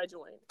 but what do I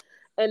join?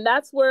 And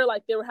that's where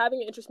they were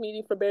having an interest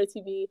meeting for Bear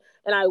TV,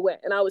 and I went.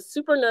 And I was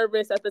super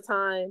nervous at the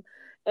time.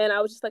 And I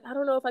was just I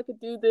don't know if I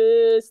could do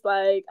this.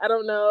 I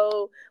don't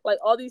know.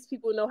 All these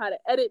people know how to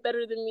edit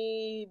better than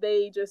me.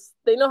 They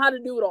know how to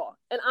do it all.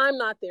 And I'm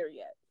not there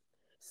yet.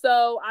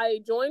 So I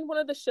joined one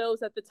of the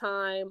shows at the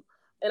time,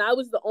 and I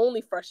was the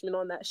only freshman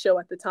on that show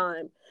at the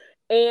time.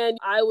 And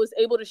I was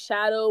able to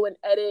shadow and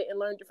edit and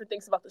learn different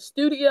things about the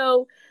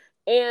studio.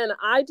 And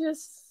I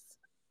was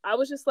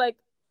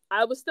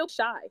still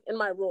shy in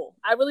my role.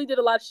 I really did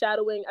a lot of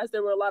shadowing as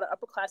there were a lot of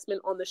upperclassmen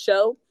on the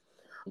show.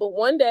 But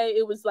one day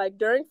it was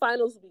during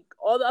finals week,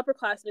 all the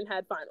upperclassmen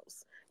had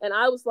finals. And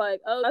I was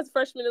as a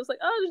freshman, it was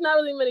there's not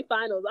really many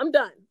finals. I'm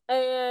done.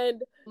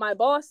 And my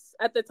boss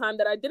at the time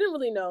that I didn't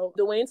really know,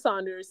 Dwayne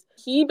Saunders,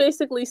 he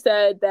basically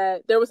said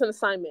that there was an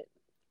assignment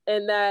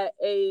and that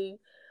a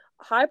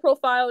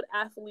high-profile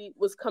athlete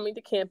was coming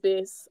to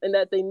campus and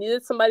that they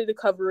needed somebody to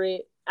cover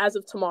it as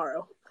of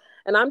tomorrow.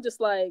 And I'm just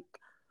why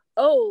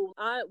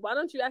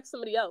don't you ask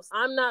somebody else?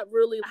 I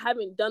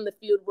haven't done the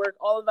field work.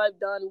 All I've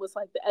done was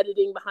the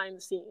editing behind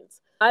the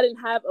scenes. I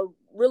didn't have a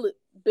really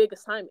big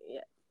assignment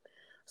yet.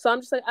 So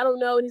I'm just I don't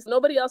know. And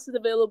nobody else is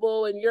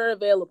available and you're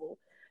available.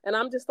 And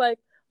I'm just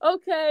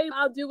okay,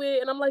 I'll do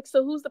it. And I'm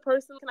so who's the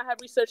person? Can I have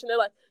research? And they're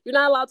you're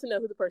not allowed to know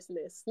who the person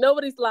is.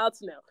 Nobody's allowed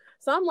to know.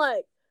 So I'm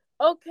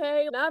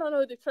okay, I don't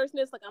know who the person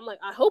is.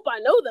 I hope I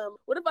know them.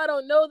 What if I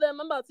don't know them?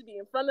 I'm about to be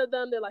in front of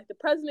them. They're the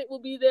president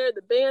will be there.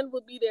 The band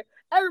will be there.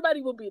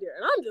 Everybody will be there.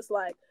 And I'm just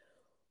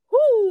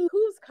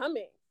who's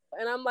coming?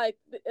 And I'm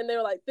and they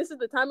were this is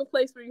the time and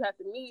place where you have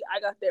to meet. I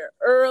got there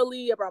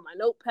early. I brought my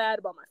notepad,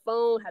 I brought my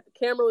phone, had the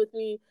camera with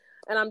me.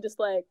 And I'm just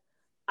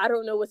I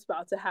don't know what's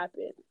about to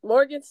happen.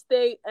 Morgan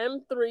State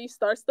M3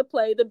 starts to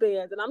play the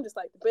band. And I'm just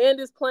the band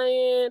is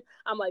playing.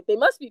 I'm they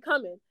must be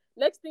coming.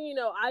 Next thing you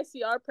know, I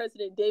see our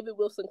president, David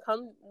Wilson,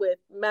 come with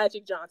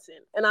Magic Johnson.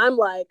 And I'm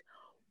what?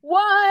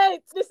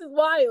 This is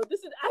wild.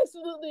 This is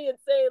absolutely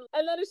insane.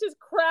 And then it's just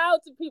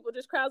crowds of people.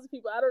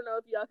 I don't know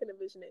if y'all can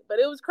envision it, but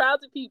it was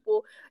crowds of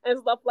people and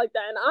stuff like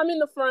that. And I'm in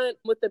the front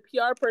with the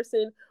PR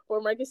person for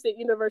Morgan State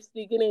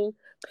University getting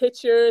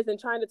pictures and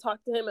trying to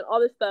talk to him and all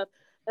this stuff.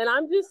 And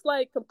I'm just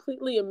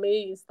completely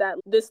amazed that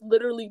this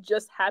literally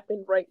just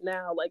happened right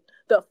now.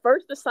 The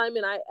first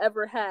assignment I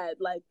ever had,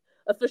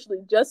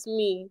 officially just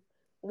me,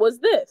 was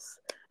this.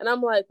 And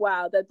I'm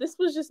wow, that this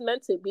was just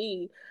meant to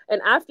be.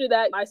 And after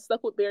that, I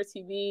stuck with Bear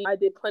TV. I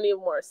did plenty of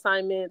more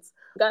assignments,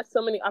 got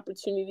so many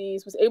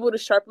opportunities, was able to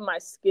sharpen my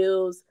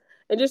skills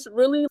and just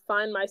really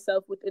find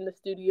myself within the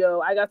studio.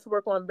 I got to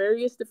work on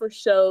various different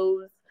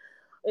shows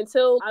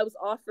until I was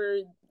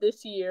offered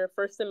this year,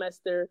 first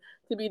semester,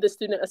 to be the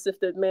student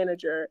assistant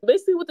manager.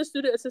 Basically what the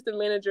student assistant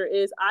manager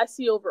is, I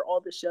see over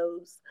all the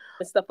shows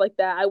and stuff like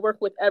that. I work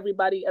with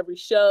everybody, every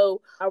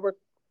show. I work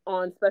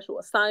on special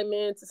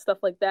assignments and stuff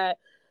like that.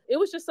 It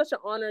was just such an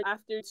honor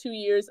after 2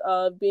 years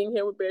of being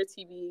here with Bear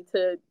TV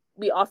to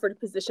be offered a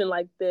position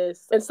like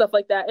this and stuff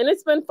like that. And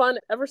it's been fun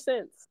ever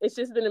since. It's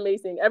just been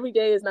amazing. Every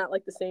day is not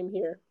the same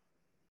here.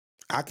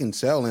 I can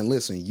tell. And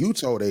listen, you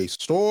told a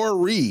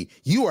story.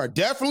 You are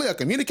definitely a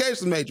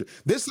communications major.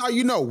 This is how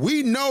you know.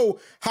 We know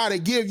how to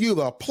give you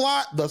the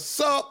plot, the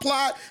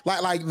subplot,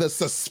 like the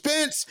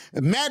suspense.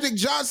 Magic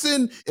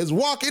Johnson is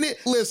walking it.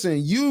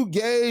 Listen, you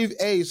gave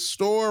a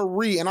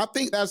story. And I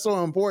think that's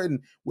so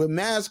important with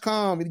mass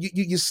comm.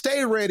 You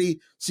stay ready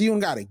so you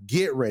don't got to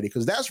get ready,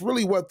 because that's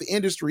really what the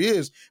industry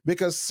is,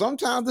 because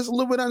sometimes it's a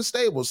little bit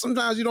unstable.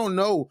 Sometimes you don't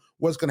know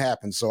what's going to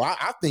happen. So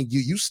I think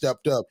you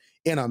stepped up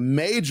in a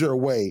major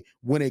way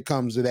when it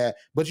comes to that.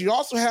 But you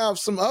also have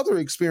some other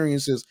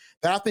experiences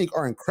that I think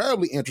are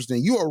incredibly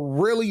interesting. You are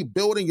really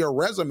building your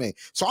resume.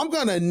 So I'm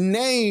going to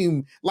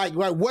name like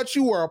what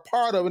you were a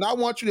part of, and I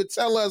want you to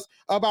tell us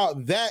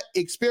about that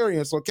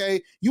experience,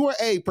 okay? You were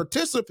a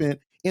participant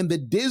in the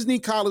Disney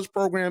College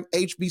Program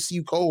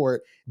HBCU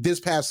cohort this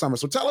past summer.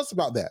 So tell us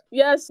about that.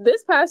 Yes,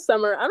 this past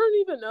summer, I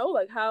don't even know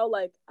like how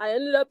like I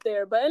ended up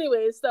there. But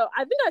anyways, so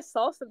I think I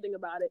saw something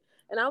about it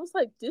and I was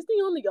like, Disney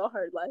on the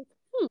Yard, like,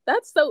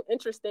 that's so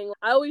interesting.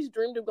 I always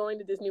dreamed of going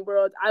to Disney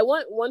World. I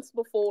went once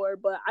before,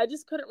 but I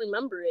just couldn't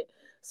remember it.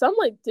 So I'm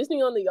like,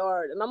 Disney on the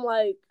Yard. And I'm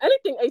like,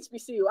 anything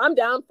HBCU, I'm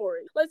down for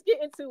it. Let's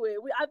get into it.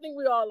 I think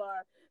we all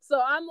are.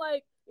 So I'm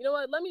like, you know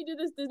what, let me do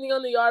this Disney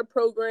on the Yard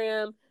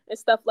program and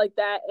stuff like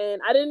that.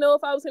 And I didn't know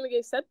if I was going to get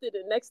accepted.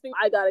 And next thing,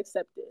 I got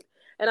accepted.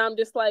 And I'm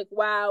just like,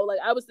 wow, like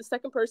I was the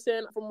second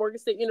person from Morgan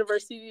State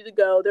University to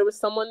go. There was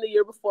someone the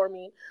year before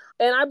me.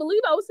 And I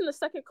believe I was in the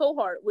second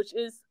cohort, which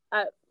is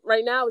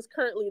right now is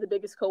currently the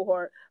biggest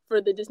cohort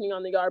for the Disney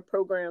on the Yard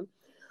program.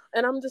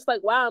 And I'm just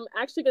like, wow, I'm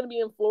actually going to be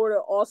in Florida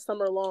all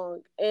summer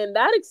long. And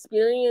that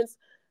experience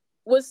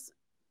was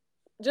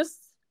just,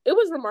 it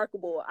was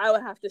remarkable, I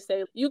would have to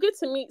say. You get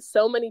to meet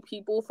so many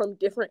people from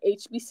different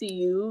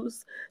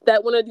HBCUs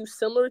that want to do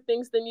similar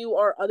things than you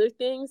or other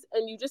things,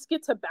 and you just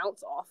get to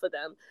bounce off of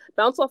them,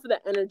 bounce off of the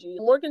energy.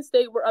 Morgan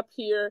State, we're up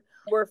here.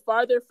 We're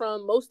farther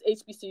from most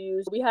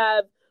HBCUs. We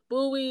have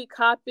Bowie,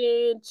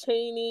 Coppin,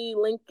 Cheney,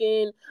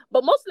 Lincoln,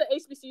 but most of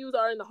the HBCUs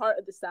are in the heart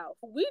of the South.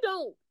 We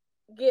don't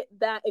get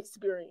that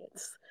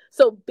experience.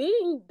 So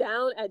being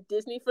down at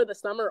Disney for the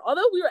summer,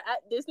 although we were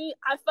at Disney,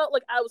 I felt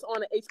like I was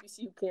on an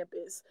HBCU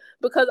campus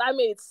because I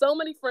made so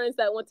many friends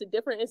that went to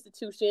different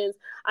institutions.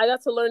 I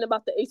got to learn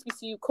about the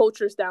HBCU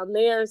cultures down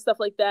there and stuff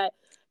like that.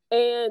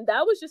 And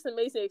that was just an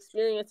amazing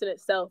experience in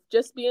itself.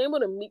 Just being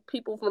able to meet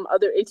people from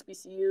other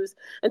HBCUs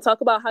and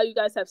talk about how you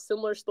guys have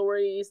similar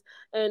stories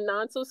and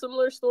not so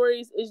similar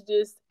stories is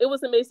just, it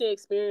was an amazing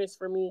experience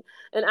for me.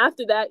 And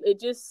after that,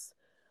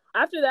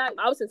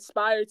 I was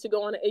inspired to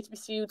go on an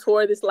HBCU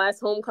tour this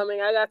last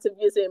homecoming. I got to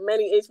visit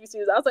many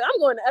HBCUs. I was like,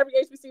 I'm going to every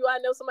HBCU I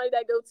know somebody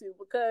that go to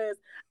because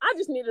I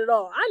just need it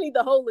all. I need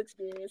the whole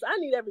experience. I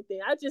need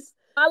everything.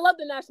 I love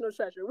the National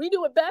Treasure. We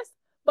do it best,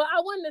 but I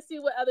wanted to see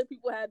what other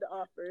people had to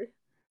offer.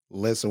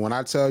 Listen, when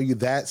I tell you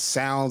that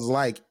sounds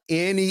like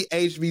any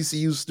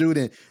HBCU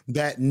student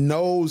that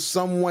knows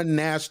someone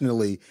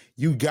nationally,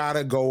 you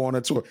gotta go on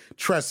a tour.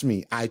 Trust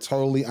me, I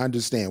totally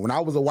understand. When I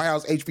was a White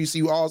House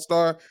HBCU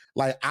All-Star,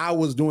 like I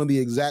was doing the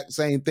exact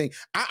same thing.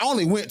 I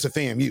only went to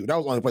FAMU. That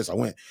was the only place I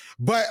went.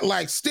 But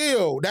like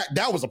still,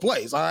 that was a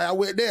place. All right, I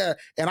went there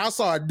and I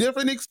saw a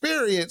different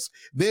experience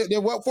than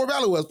what Fort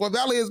Valley was. Fort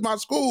Valley is my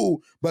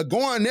school, but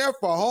going there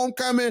for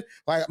homecoming,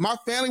 like my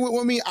family went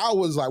with me.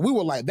 We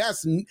were like,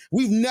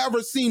 we've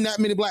never seen that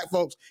many Black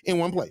folks in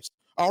one place.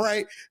 All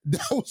right,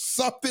 that was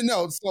something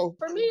else. So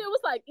for me, it was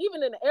like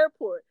even in the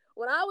airport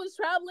when I was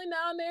traveling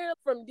down there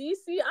from DC,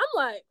 I'm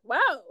like,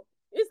 wow,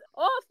 it's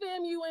all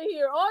FAMU in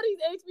here, all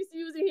these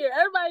HBCUs in here,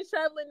 everybody's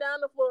traveling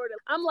down to Florida.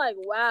 I'm like,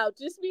 wow,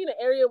 just being in an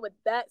area with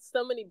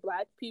so many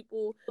Black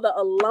people, the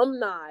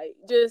alumni,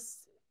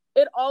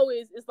 it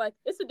always is like,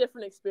 it's a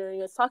different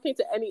experience. Talking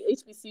to any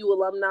HBCU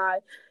alumni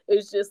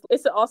it's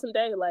an awesome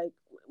day. Like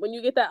when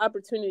you get that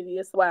opportunity,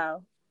 it's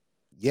wow.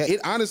 Yeah,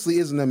 it honestly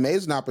is an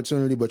amazing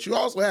opportunity, but you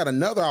also had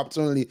another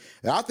opportunity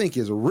that I think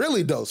is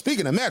really dope.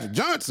 Speaking of Magic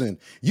Johnson,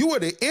 you were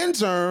the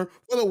intern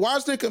for the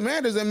Washington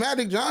Commanders, and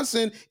Magic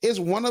Johnson is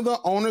one of the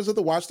owners of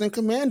the Washington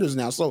Commanders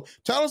now. So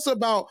tell us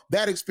about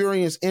that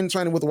experience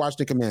interning with the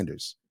Washington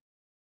Commanders.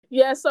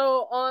 Yeah,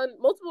 so on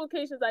multiple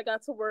occasions, I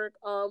got to work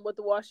with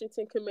the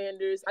Washington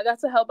Commanders. I got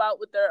to help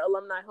out with their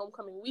alumni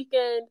homecoming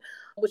weekend,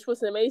 which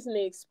was an amazing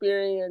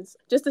experience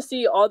just to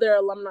see all their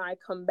alumni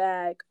come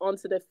back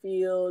onto the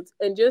field.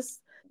 And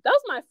that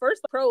was my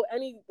first pro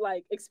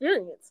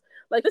experience.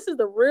 Like, this is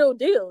the real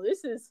deal.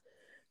 This is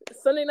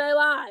Sunday Night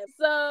Live.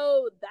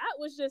 So that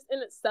was just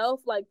in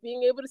itself, like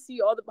being able to see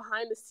all the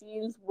behind the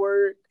scenes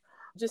work,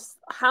 just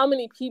how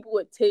many people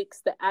it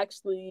takes to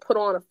actually put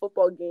on a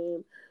football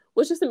game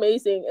was just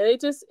amazing. And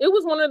it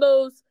was one of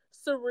those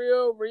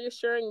surreal,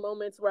 reassuring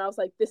moments where I was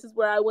like, this is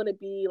where I want to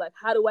be. Like,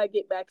 how do I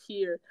get back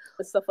here?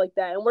 And stuff like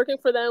that. And working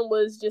for them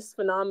was just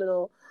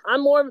phenomenal.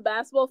 I'm more of a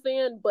basketball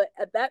fan, but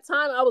at that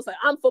time I was like,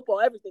 I'm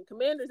football, everything.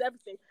 Commanders,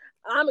 everything.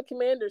 I'm a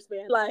Commanders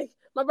fan. Like,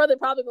 my brother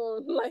probably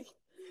going, like,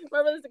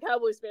 my brother's a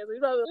Cowboys fan. So he's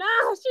probably like,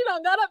 nah, she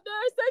done got up there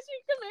and said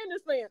she's a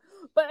Commanders fan.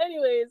 But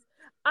anyways,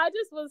 I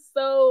just was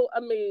so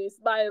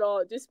amazed by it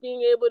all. Just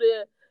being able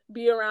to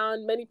be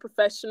around many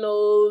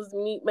professionals,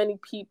 meet many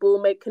people,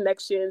 make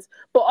connections,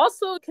 but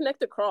also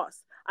connect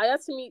across. I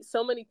got to meet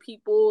so many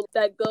people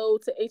that go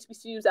to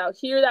HBCUs out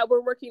here that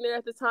were working there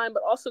at the time,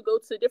 but also go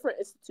to different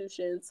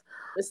institutions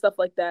and stuff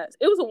like that.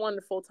 It was a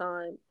wonderful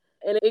time.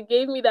 And it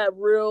gave me that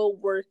real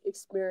work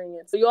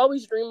experience. So you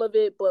always dream of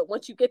it, but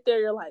once you get there,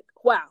 you're like,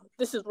 wow,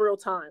 this is real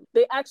time.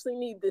 They actually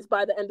need this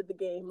by the end of the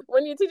game.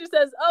 When your teacher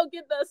says, oh,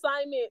 get the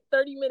assignment,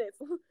 30 minutes.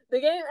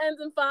 The game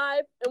ends in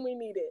 5 and we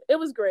need it. It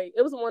was great.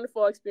 It was a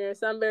wonderful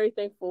experience. I'm very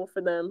thankful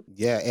for them.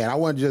 Yeah, and I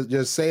want to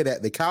just say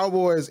that the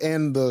Cowboys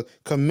and the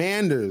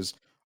Commanders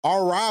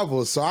are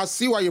rivals. So I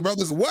see why your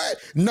brother's what?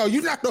 No,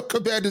 you're not no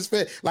Commanders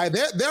fan. Like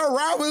their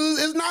rival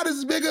is not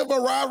as big of a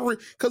rivalry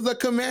because the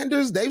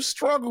Commanders, they've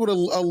struggled a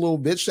little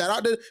bit. Shout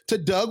out to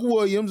Doug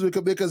Williams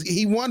because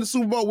he won the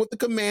Super Bowl with the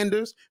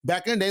Commanders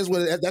back in the days.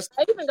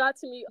 I even got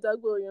to meet Doug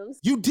Williams.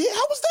 You did?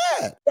 How was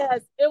that?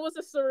 Yes, it was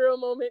a surreal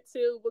moment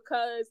too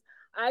because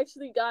I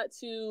actually got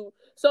to,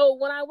 so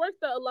when I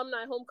worked the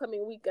alumni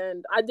homecoming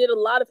weekend, I did a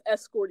lot of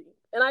escorting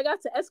and I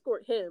got to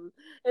escort him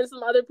and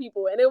some other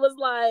people. And it was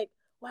like,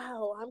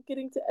 wow, I'm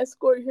getting to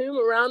escort him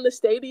around the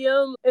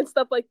stadium and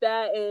stuff like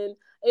that. And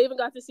I even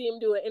got to see him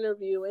do an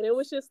interview. And it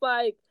was just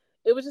like,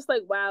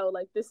 wow,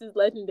 like this is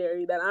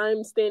legendary that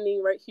I'm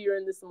standing right here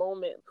in this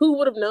moment. Who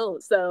would have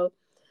known? So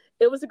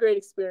it was a great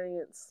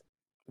experience.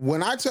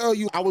 When I tell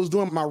you I was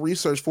doing my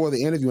research for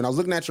the interview and I was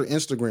looking at your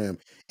Instagram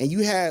and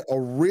you had a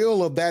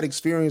reel of that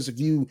experience of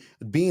you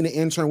being an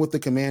intern with the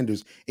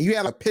Commanders and you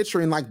had a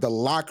picture in like the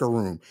locker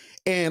room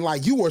and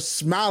like you were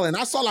smiling.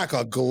 I saw like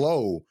a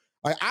glow.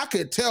 Like I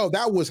could tell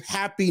that was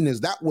happiness.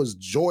 That was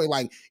joy.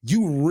 Like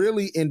you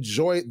really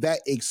enjoyed that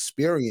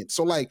experience.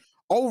 So like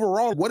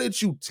overall, what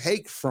did you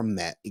take from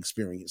that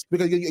experience?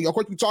 Because of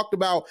course you talked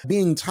about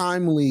being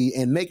timely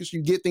and making sure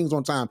you get things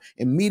on time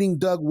and meeting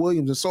Doug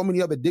Williams and so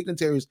many other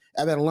dignitaries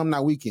at that alumni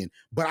weekend.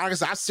 But I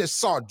guess I just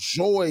saw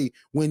joy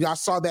when I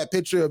saw that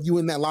picture of you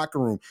in that locker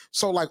room.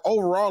 So like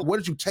overall, what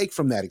did you take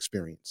from that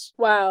experience?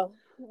 Wow.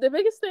 The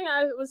biggest thing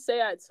I would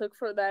say I took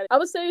for that, I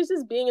would say is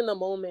just being in the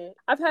moment.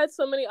 I've had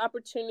so many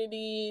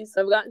opportunities.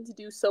 I've gotten to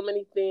do so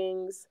many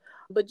things,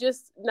 but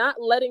just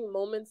not letting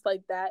moments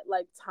like that,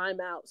 like time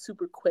out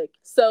super quick.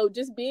 So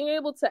just being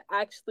able to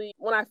actually,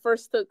 when I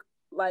first took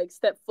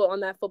step foot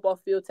on that football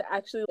field, to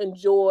actually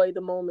enjoy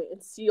the moment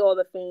and see all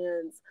the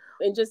fans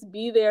and just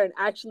be there and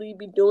actually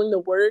be doing the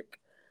work.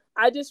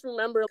 I just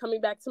remember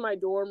coming back to my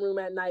dorm room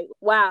at night.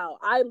 Wow,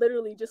 I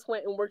literally just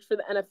went and worked for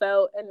the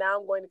NFL and now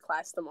I'm going to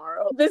class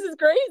tomorrow. This is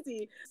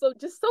crazy. So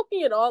just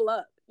soaking it all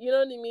up, you know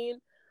what I mean?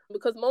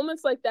 Because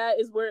moments like that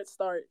is where it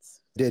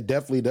starts. It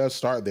definitely does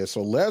start there.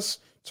 So let's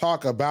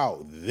talk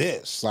about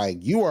this. Like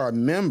you are a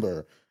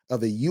member of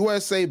the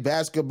USA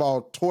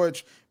Basketball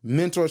Torch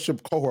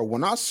Mentorship Cohort.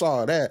 When I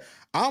saw that,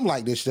 I'm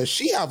like, does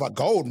she have a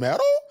gold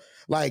medal?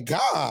 Like,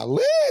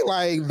 golly,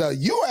 like the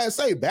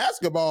USA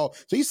basketball.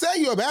 So you say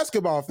you're a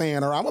basketball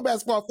fan, or I'm a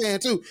basketball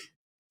fan too.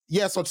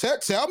 Yeah, so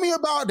tell me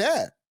about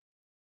that.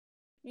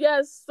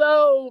 Yes,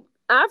 so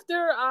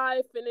after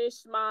I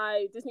finished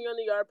my Disney on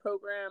the Yard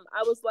program,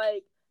 I was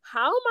like,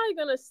 how am I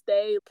going to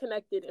stay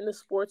connected in the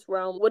sports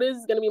realm? What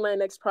is going to be my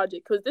next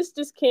project? Because this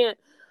just can't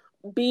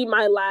be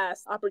my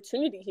last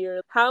opportunity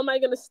here. How am I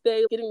going to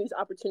stay getting these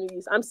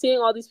opportunities? I'm seeing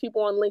all these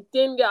people on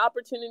LinkedIn get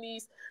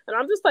opportunities, and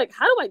I'm just like,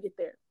 how do I get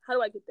there? How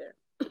do I get there?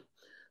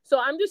 So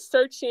I'm just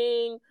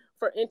searching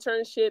for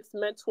internships,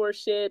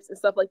 mentorships, and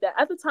stuff like that.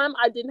 At the time,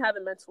 I didn't have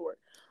a mentor.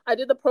 I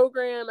did the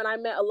program, and I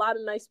met a lot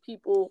of nice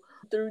people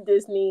through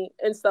Disney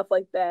and stuff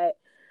like that.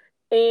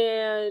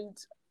 And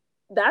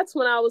that's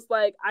when I was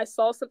like, I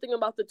saw something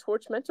about the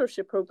Torch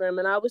mentorship program,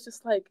 and I was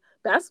just like,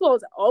 basketball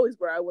is always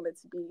where I wanted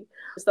to be, and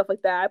stuff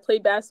like that. I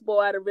played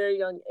basketball at a very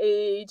young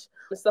age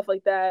and stuff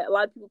like that. A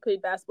lot of people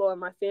played basketball in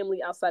my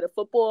family outside of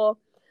football.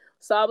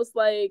 So I was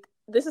like,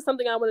 this is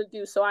something I want to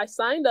do. So I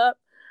signed up,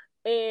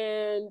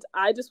 and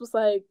I just was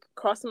like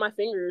crossing my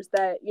fingers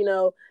that,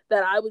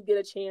 that I would get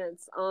a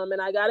chance.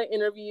 And I got an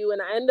interview,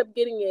 and I ended up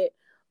getting it.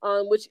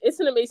 Which it's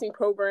an amazing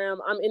program.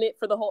 I'm in it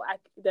for the whole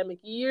academic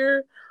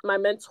year. My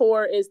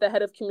mentor is the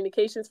head of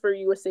communications for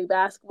USA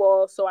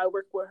Basketball, so I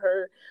work with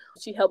her.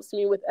 She helps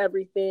me with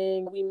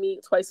everything. We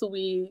meet twice a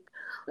week,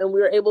 and we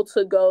were able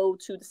to go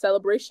to the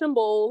Celebration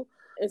Bowl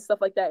and stuff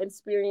like that,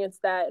 experience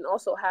that, and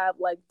also have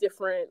like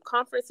different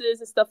conferences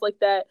and stuff like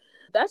that.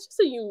 That's just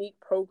a unique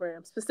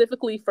program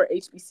specifically for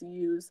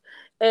HBCUs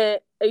and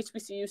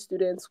HBCU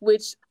students,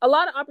 which a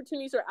lot of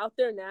opportunities are out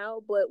there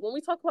now. But when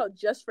we talk about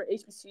just for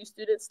HBCU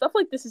students, stuff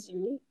like this is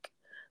unique.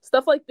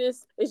 Stuff like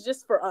this is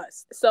just for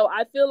us. So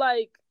I feel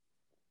like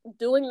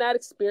doing that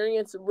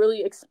experience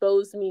really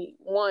exposed me,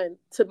 one,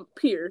 to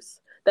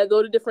peers that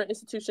go to different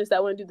institutions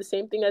that want to do the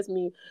same thing as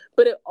me.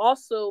 But it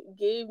also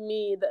gave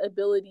me the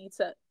ability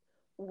to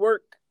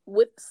work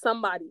with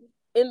somebody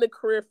in the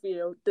career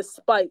field,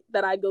 despite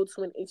that I go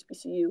to an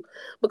HBCU.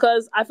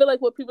 Because I feel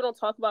like what people don't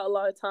talk about a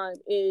lot of time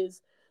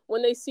is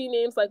when they see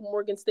names like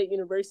Morgan State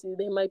University,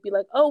 they might be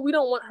like, oh, we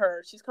don't want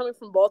her. She's coming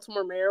from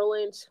Baltimore,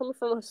 Maryland. She's coming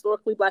from a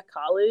historically Black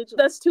college.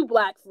 That's too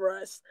Black for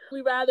us.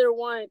 We rather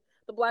want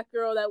the Black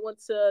girl that went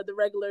to the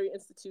regular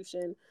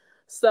institution.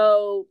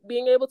 So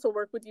being able to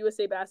work with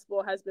USA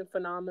Basketball has been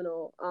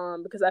phenomenal,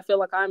 because I feel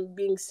like I'm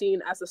being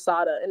seen as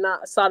Assata and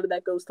not Assata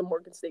that goes to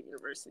Morgan State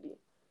University.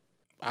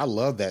 I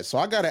love that. So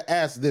I got to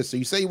ask this. So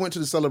you say you went to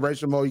the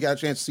Celebration Bowl, you got a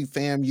chance to see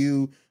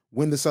FAMU.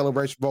 win the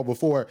Celebration Bowl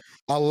before.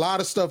 A lot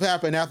of stuff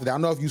happened after that. I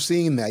don't know if you've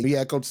seen that. You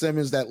had Coach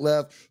Simmons that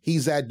left.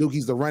 He's at Duke.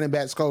 He's the running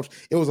backs coach.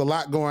 It was a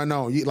lot going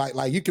on.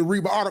 Like you can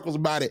read articles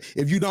about it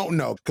if you don't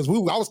know, because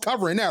I was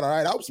covering that. All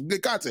right, that was some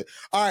good content.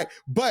 All right,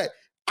 but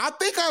I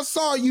think I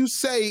saw you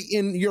say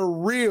in your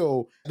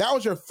reel that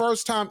was your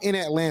first time in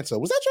Atlanta.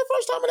 Was that your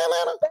first time in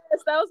Atlanta?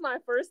 Yes, that was my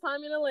first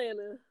time in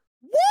Atlanta.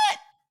 What?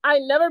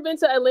 I'd never been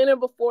to Atlanta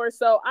before,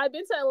 so I've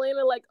been to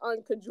Atlanta like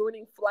on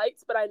conjoining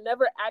flights, but I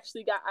never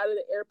actually got out of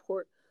the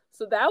airport.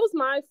 So that was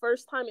my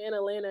first time in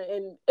Atlanta,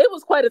 and it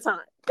was quite a time.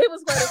 It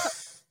was quite a time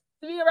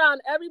to be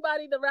around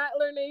everybody, the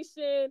Rattler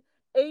Nation,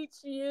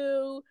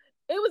 HU.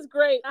 It was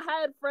great. I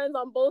had friends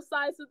on both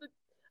sides of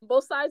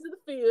the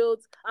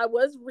fields. I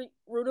was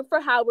rooting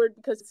for Howard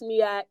because it's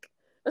MEAC.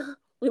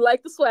 We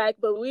like the swag,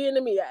 but we in the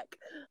MEAC.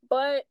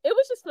 But it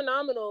was just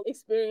phenomenal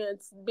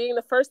experience being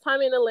the first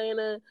time in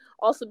Atlanta,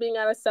 also being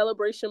at a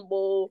Celebration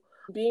Bowl,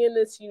 being in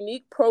this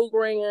unique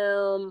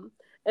program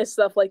and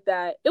stuff like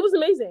that. It was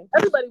amazing.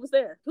 Everybody was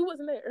there. Who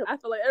wasn't there? I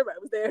feel like everybody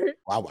was there.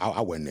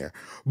 I wasn't there,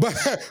 but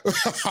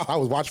I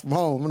was watching from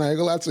home. I'm not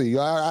gonna lie to you.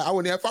 I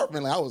wasn't in the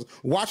apartment. I was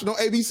watching on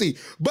ABC.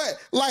 But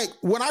like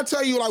when I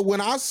tell you, like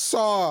when I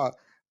saw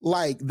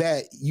like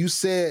that you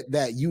said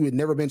that you had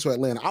never been to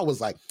Atlanta, I was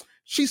like,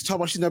 she's talking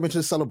about she's never been to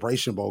the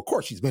Celebration Bowl. Of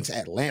course she's been to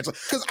Atlanta.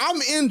 Because I'm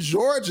in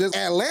Georgia.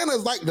 Atlanta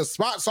is like the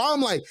spot. So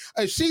I'm like,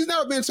 she's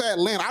never been to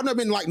Atlanta. I've never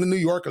been like to New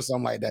York or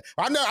something like that.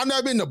 I've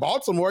never been to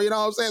Baltimore, you know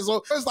what I'm saying?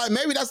 So it's like,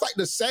 maybe that's like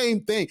the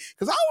same thing.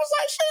 Because I was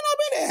like, she ain't never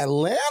been to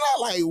Atlanta?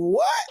 Like,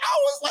 what? I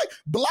was like,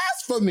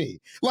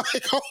 blasphemy. Like,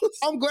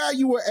 I'm glad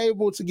you were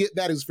able to get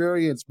that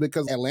experience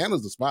because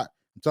Atlanta's the spot.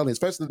 I'm telling you,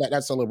 especially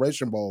that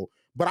Celebration Bowl.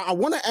 But I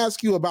want to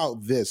ask you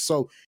about this.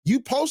 So you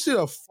posted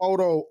a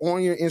photo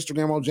on your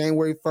Instagram on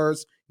January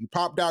 1st. You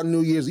popped out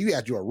New Year's. You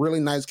had a really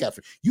nice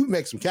caption. You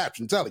make some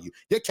captions, I'm telling you.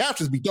 Your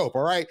captions be dope,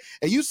 all right?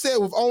 And you said,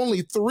 with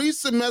only 3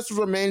 semesters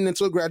remaining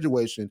until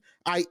graduation,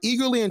 I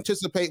eagerly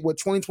anticipate what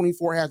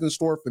 2024 has in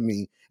store for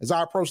me as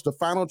I approach the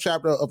final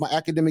chapter of my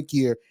academic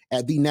year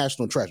at the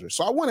National Treasure.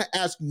 So I want to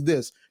ask you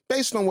this,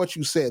 based on what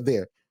you said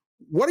there.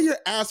 What are your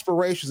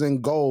aspirations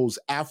and goals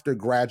after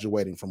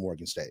graduating from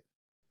Morgan State?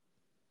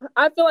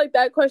 I feel like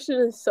that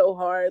question is so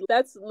hard.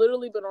 That's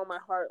literally been on my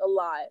heart a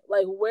lot.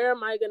 Like, where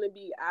am I going to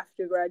be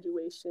after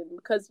graduation?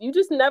 Because you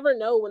just never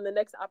know when the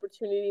next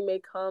opportunity may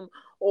come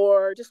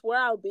or just where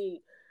I'll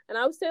be. And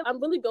I would say I'm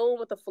really going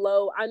with the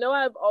flow. I know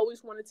I've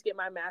always wanted to get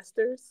my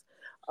master's.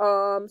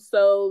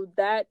 So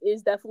that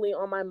is definitely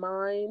on my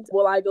mind.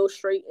 Will I go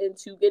straight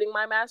into getting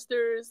my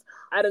master's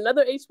at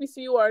another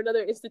HBCU or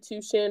another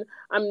institution?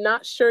 I'm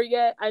not sure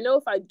yet. I know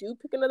if I do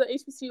pick another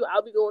HBCU,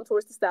 I'll be going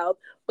towards the South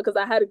because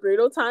I had a great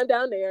old time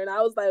down there. And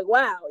I was like,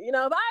 wow, if I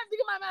have to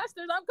get my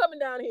master's, I'm coming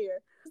down here.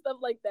 Stuff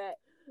like that.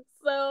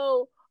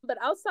 So, but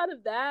outside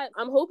of that,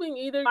 I'm hoping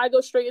either I go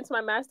straight into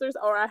my master's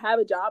or I have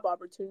a job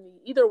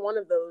opportunity. Either one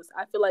of those.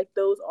 I feel like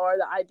those are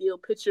the ideal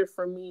picture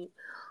for me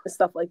and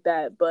stuff like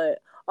that. But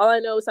all I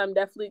know is I'm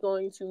definitely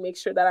going to make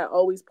sure that I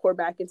always pour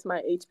back into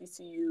my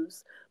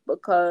HBCUs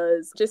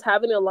because just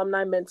having an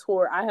alumni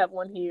mentor, I have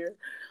one here,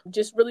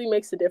 just really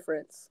makes a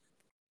difference.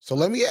 So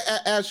let me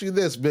ask you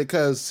this,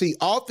 because see,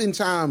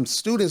 oftentimes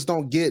students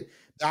don't get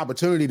the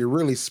opportunity to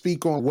really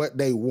speak on what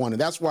they want.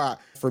 And that's why,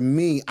 for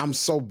me, I'm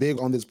so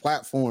big on this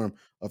platform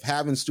of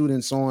having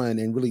students on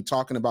and really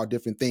talking about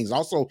different things.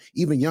 Also,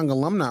 even young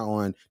alumni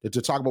on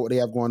to talk about what they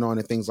have going on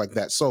and things like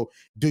that. So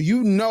do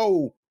you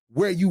know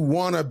where you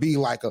want to be,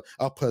 like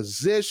a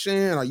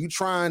position? Are you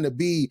trying to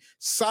be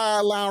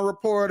sideline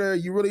reporter? Are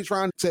you really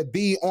trying to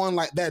be on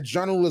like that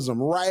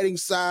journalism writing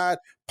side,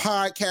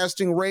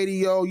 podcasting,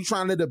 radio? You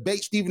trying to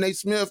debate Stephen A.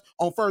 Smith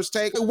on First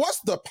Take?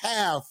 What's the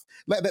path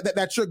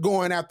that you're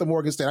going after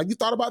Morgan State? Have you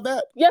thought about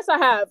that? Yes, I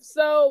have.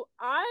 So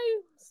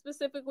I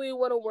specifically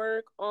want to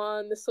work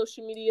on the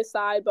social media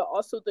side, but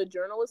also the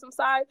journalism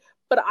side.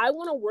 But I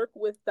want to work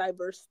with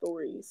diverse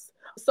stories.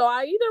 So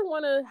I either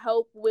want to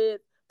help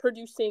with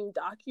producing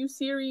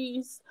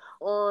docuseries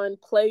on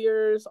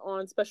players,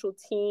 on special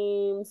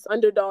teams,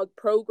 underdog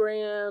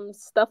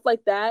programs, stuff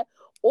like that.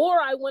 Or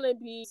I want to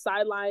be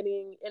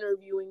sidelining,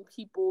 interviewing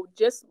people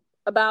just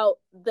about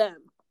them.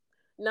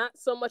 Not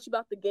so much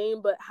about the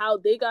game, but how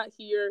they got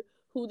here,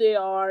 who they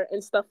are,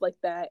 and stuff like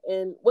that,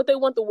 and what they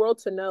want the world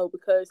to know.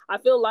 Because I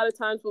feel a lot of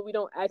times when we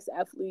don't ask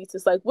athletes,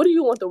 it's like, what do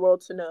you want the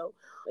world to know?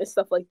 And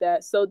stuff like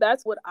that. So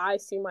that's what I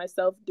see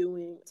myself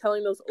doing,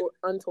 telling those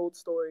untold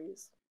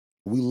stories.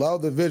 We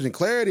love the vision.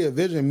 Clarity of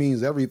vision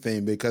means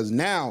everything, because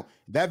now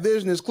that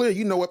vision is clear.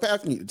 You know what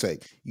path you need to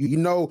take. You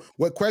know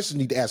what questions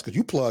you need to ask because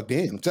you plugged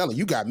in. I'm telling you,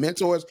 you got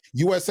mentors,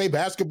 USA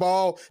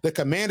Basketball, the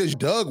Commanders,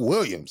 Doug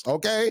Williams,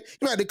 okay?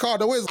 You had to call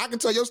the Wizards. I can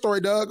tell your story,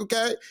 Doug,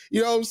 okay?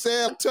 You know what I'm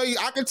saying?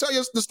 I can tell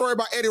you the story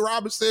about Eddie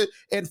Robinson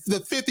and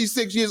the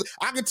 56 years.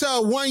 I can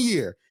tell 1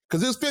 year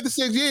because it's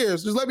 56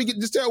 years.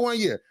 Just tell 1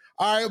 year.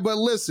 All right, but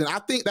listen, I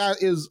think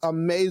that is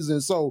amazing.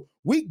 So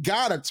we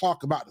got to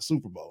talk about the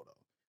Super Bowl, though.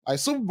 Like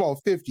Super Bowl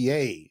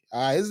 58,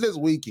 it's this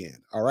weekend,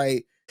 all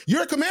right?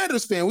 You're a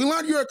Commanders fan. We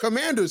learned you're a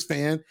Commanders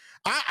fan.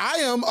 I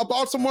am a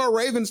Baltimore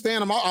Ravens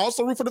fan. I'm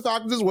also root for the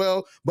Falcons as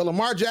well, but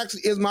Lamar Jackson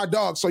is my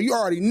dog. So you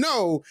already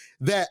know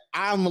that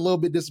I'm a little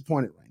bit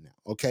disappointed right now.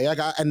 Okay,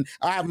 I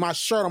have my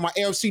shirt on, my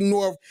AFC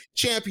North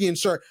champion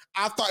shirt.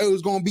 I thought it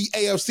was going to be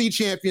AFC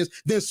champions,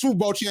 then Super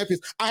Bowl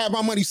champions. I had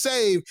my money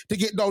saved to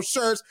get those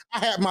shirts. I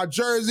had my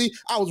jersey.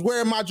 I was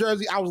wearing my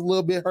jersey. I was a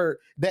little bit hurt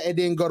that it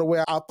didn't go the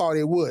way I thought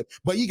it would.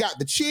 But you got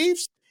the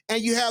Chiefs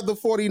and you have the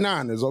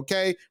 49ers,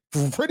 okay?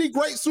 Pretty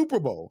great Super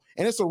Bowl.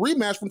 And it's a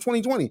rematch from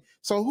 2020.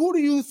 So who do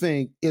you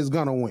think is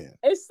going to win?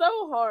 It's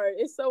so hard.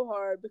 It's so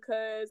hard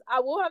because I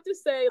will have to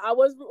say I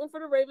was rooting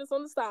for the Ravens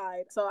on the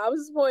side. So I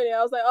was disappointed.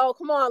 I was like, oh,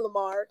 come on,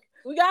 Lamar.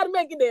 We got to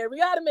make it there. We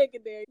got to make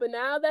it there. But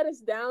now that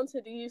it's down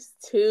to these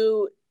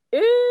two,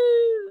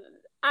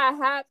 I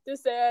have to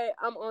say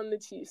I'm on the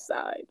Chiefs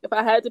side. If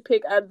I had to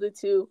pick out of the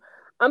two,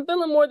 I'm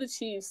feeling more the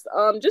Chiefs.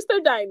 Just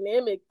their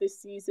dynamic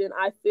this season,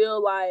 I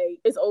feel like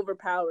is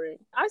overpowering.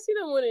 I see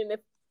them winning.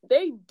 If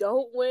they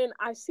don't win,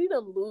 I see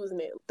them losing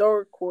it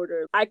third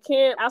quarter.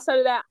 Outside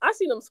of that, I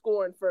see them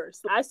scoring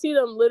first. I see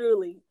them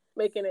literally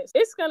making it.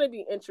 It's going to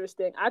be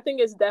interesting. I think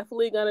it's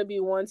definitely going to be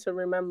one to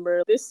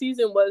remember. This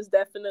season was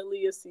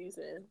definitely a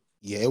season.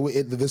 Yeah,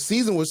 the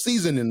season was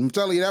seasoning. I'm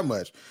telling you that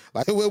much.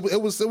 Like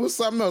it was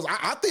something else.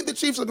 I think the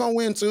Chiefs are going to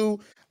win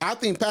too. I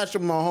think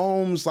Patrick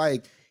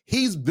Mahomes,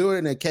 he's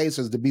building a case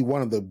as to be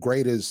one of the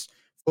greatest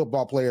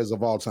football players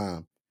of all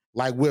time.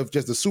 Like with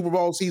just the Super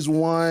Bowls he's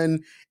won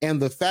and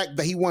the fact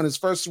that he won his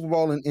first Super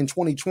Bowl in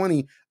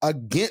 2020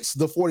 against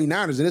the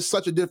 49ers. And it's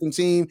such a different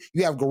team.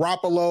 You have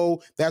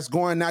Garoppolo that's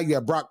going now. You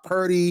have Brock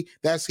Purdy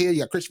that's here.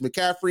 You got Christian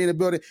McCaffrey in the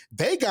building.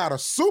 They got a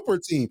super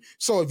team.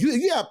 So if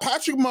you have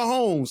Patrick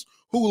Mahomes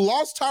who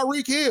lost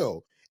Tyreek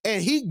Hill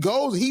and he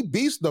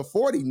beats the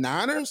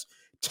 49ers,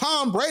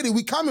 Tom Brady,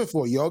 we coming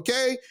for you,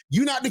 okay?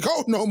 You not to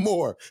go no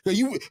more. Were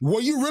you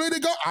really to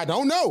go? I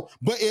don't know.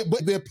 But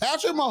if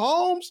Patrick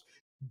Mahomes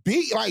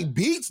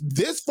beats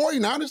this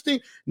 49ers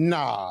team,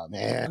 nah,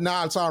 man.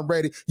 Nah, Tom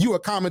Brady, you a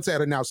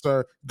commentator now,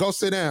 sir. Go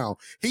sit down.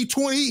 He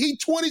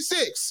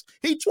 26.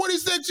 He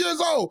 26 years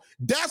old.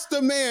 That's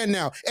the man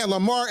now. And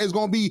Lamar is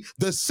going to be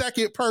the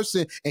second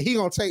person, and he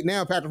going to take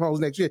down Patrick Mahomes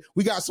next year.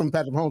 We got some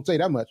Patrick Mahomes, say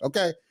that much,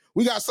 okay?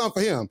 We got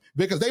something for him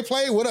because they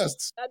played with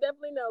us. I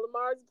definitely know.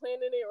 Lamar's playing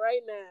in it right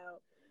now.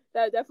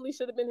 That definitely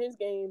should have been his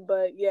game.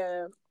 But,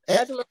 yeah,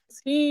 that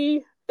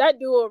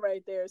duo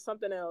right there is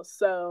something else.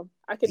 So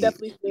I could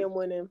definitely see him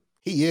winning.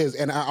 He is.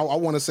 And I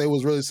want to say it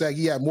was really sad.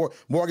 He had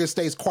Morgan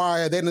State's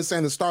choir. They didn't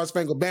sing the Star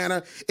Spangled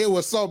Banner. It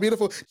was so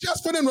beautiful.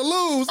 Just for them to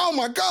lose. Oh,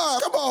 my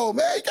God. Come on,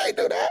 man. You can't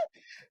do that.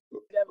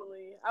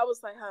 Definitely. I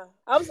was like,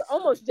 I was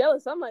almost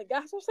jealous. I'm like,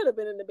 gosh, I should have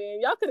been in the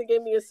band. Y'all could have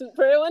gave me a suit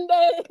prayer one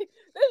day. This is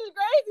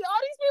crazy.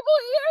 All these people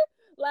here,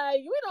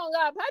 like, we don't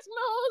got Patrick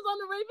Mahomes on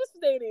the Ravens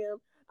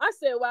Stadium. I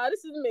said, wow,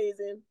 this is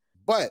amazing.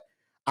 But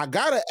I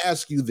got to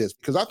ask you this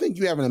because I think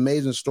you have an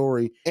amazing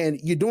story and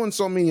you're doing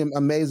so many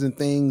amazing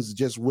things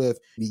just with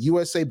the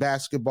USA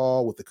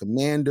basketball, with the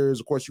Commanders.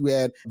 Of course, you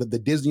had the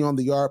Disney on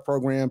the Yard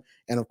program.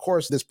 And of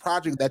course, this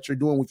project that you're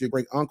doing with your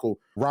great uncle,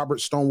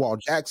 Robert Stonewall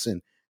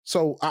Jackson.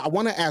 So I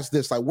want to ask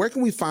this, where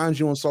can we find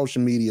you on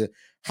social media?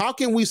 How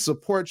can we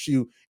support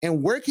you?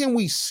 And where can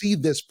we see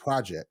this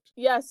project?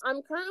 Yes,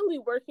 I'm currently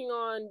working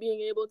on being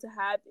able to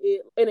have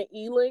it in an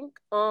e-link.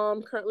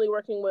 Currently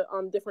working with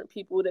different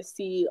people to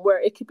see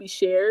where it could be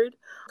shared.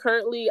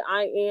 Currently,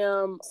 I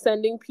am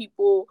sending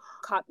people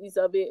copies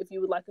of it if you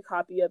would like a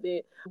copy of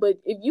it. But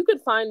if you could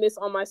find this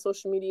on my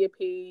social media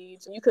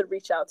page, you could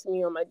reach out to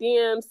me on my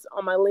DMs,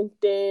 on my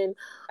LinkedIn,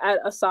 at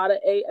Assata,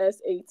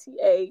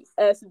 ASATA,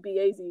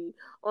 SBAZ,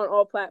 on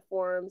all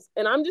platforms.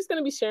 And I'm just going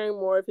to be sharing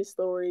more of his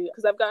story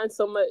because I've gotten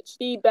so much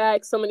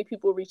feedback. So many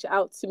people reach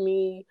out to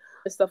me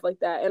and stuff like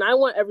that. And I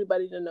want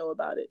everybody to know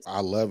about it. I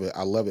love it.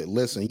 I love it.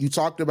 Listen, you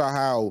talked about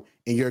how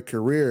in your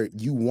career,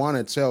 you want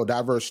to tell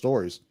diverse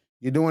stories.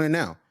 You're doing it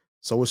now.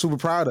 So we're super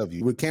proud of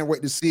you. We can't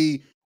wait to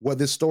see what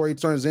this story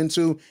turns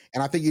into.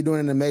 And I think you're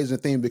doing an amazing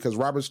thing because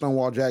Robert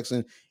Stonewall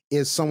Jackson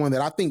is someone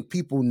that I think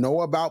people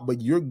know about,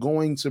 but you're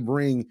going to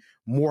bring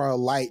more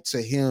light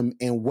to him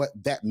and what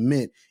that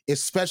meant,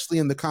 especially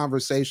in the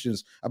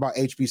conversations about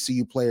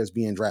HBCU players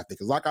being drafted.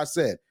 Because like I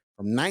said,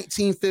 from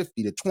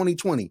 1950 to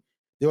 2020,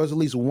 there was at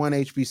least one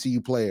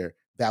HBCU player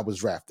that was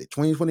drafted.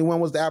 2021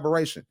 was the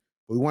aberration.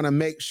 We want to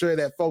make sure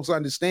that folks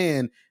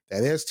understand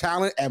that there's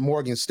talent at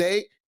Morgan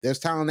State, there's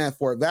talent at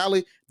Fort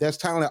Valley, there's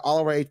talent at all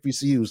of our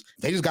HBCUs.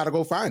 They just got to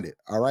go find it,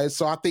 all right?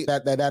 So I think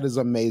that is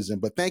amazing.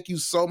 But thank you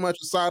so much,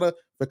 Assata,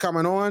 for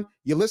coming on.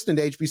 You're listening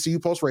to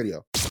HBCU Pulse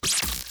Radio.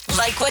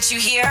 Like what you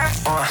hear?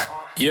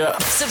 Yeah.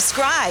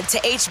 Subscribe to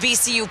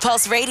HBCU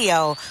Pulse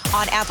Radio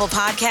on Apple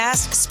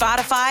Podcasts,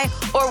 Spotify,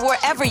 or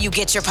wherever you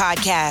get your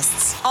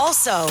podcasts.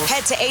 Also,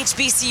 head to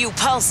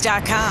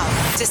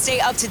hbcupulse.com to stay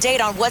up to date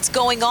on what's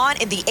going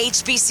on in the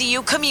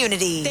HBCU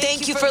community.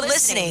 Thank you for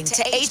listening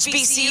to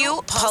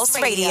HBCU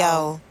Pulse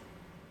Radio.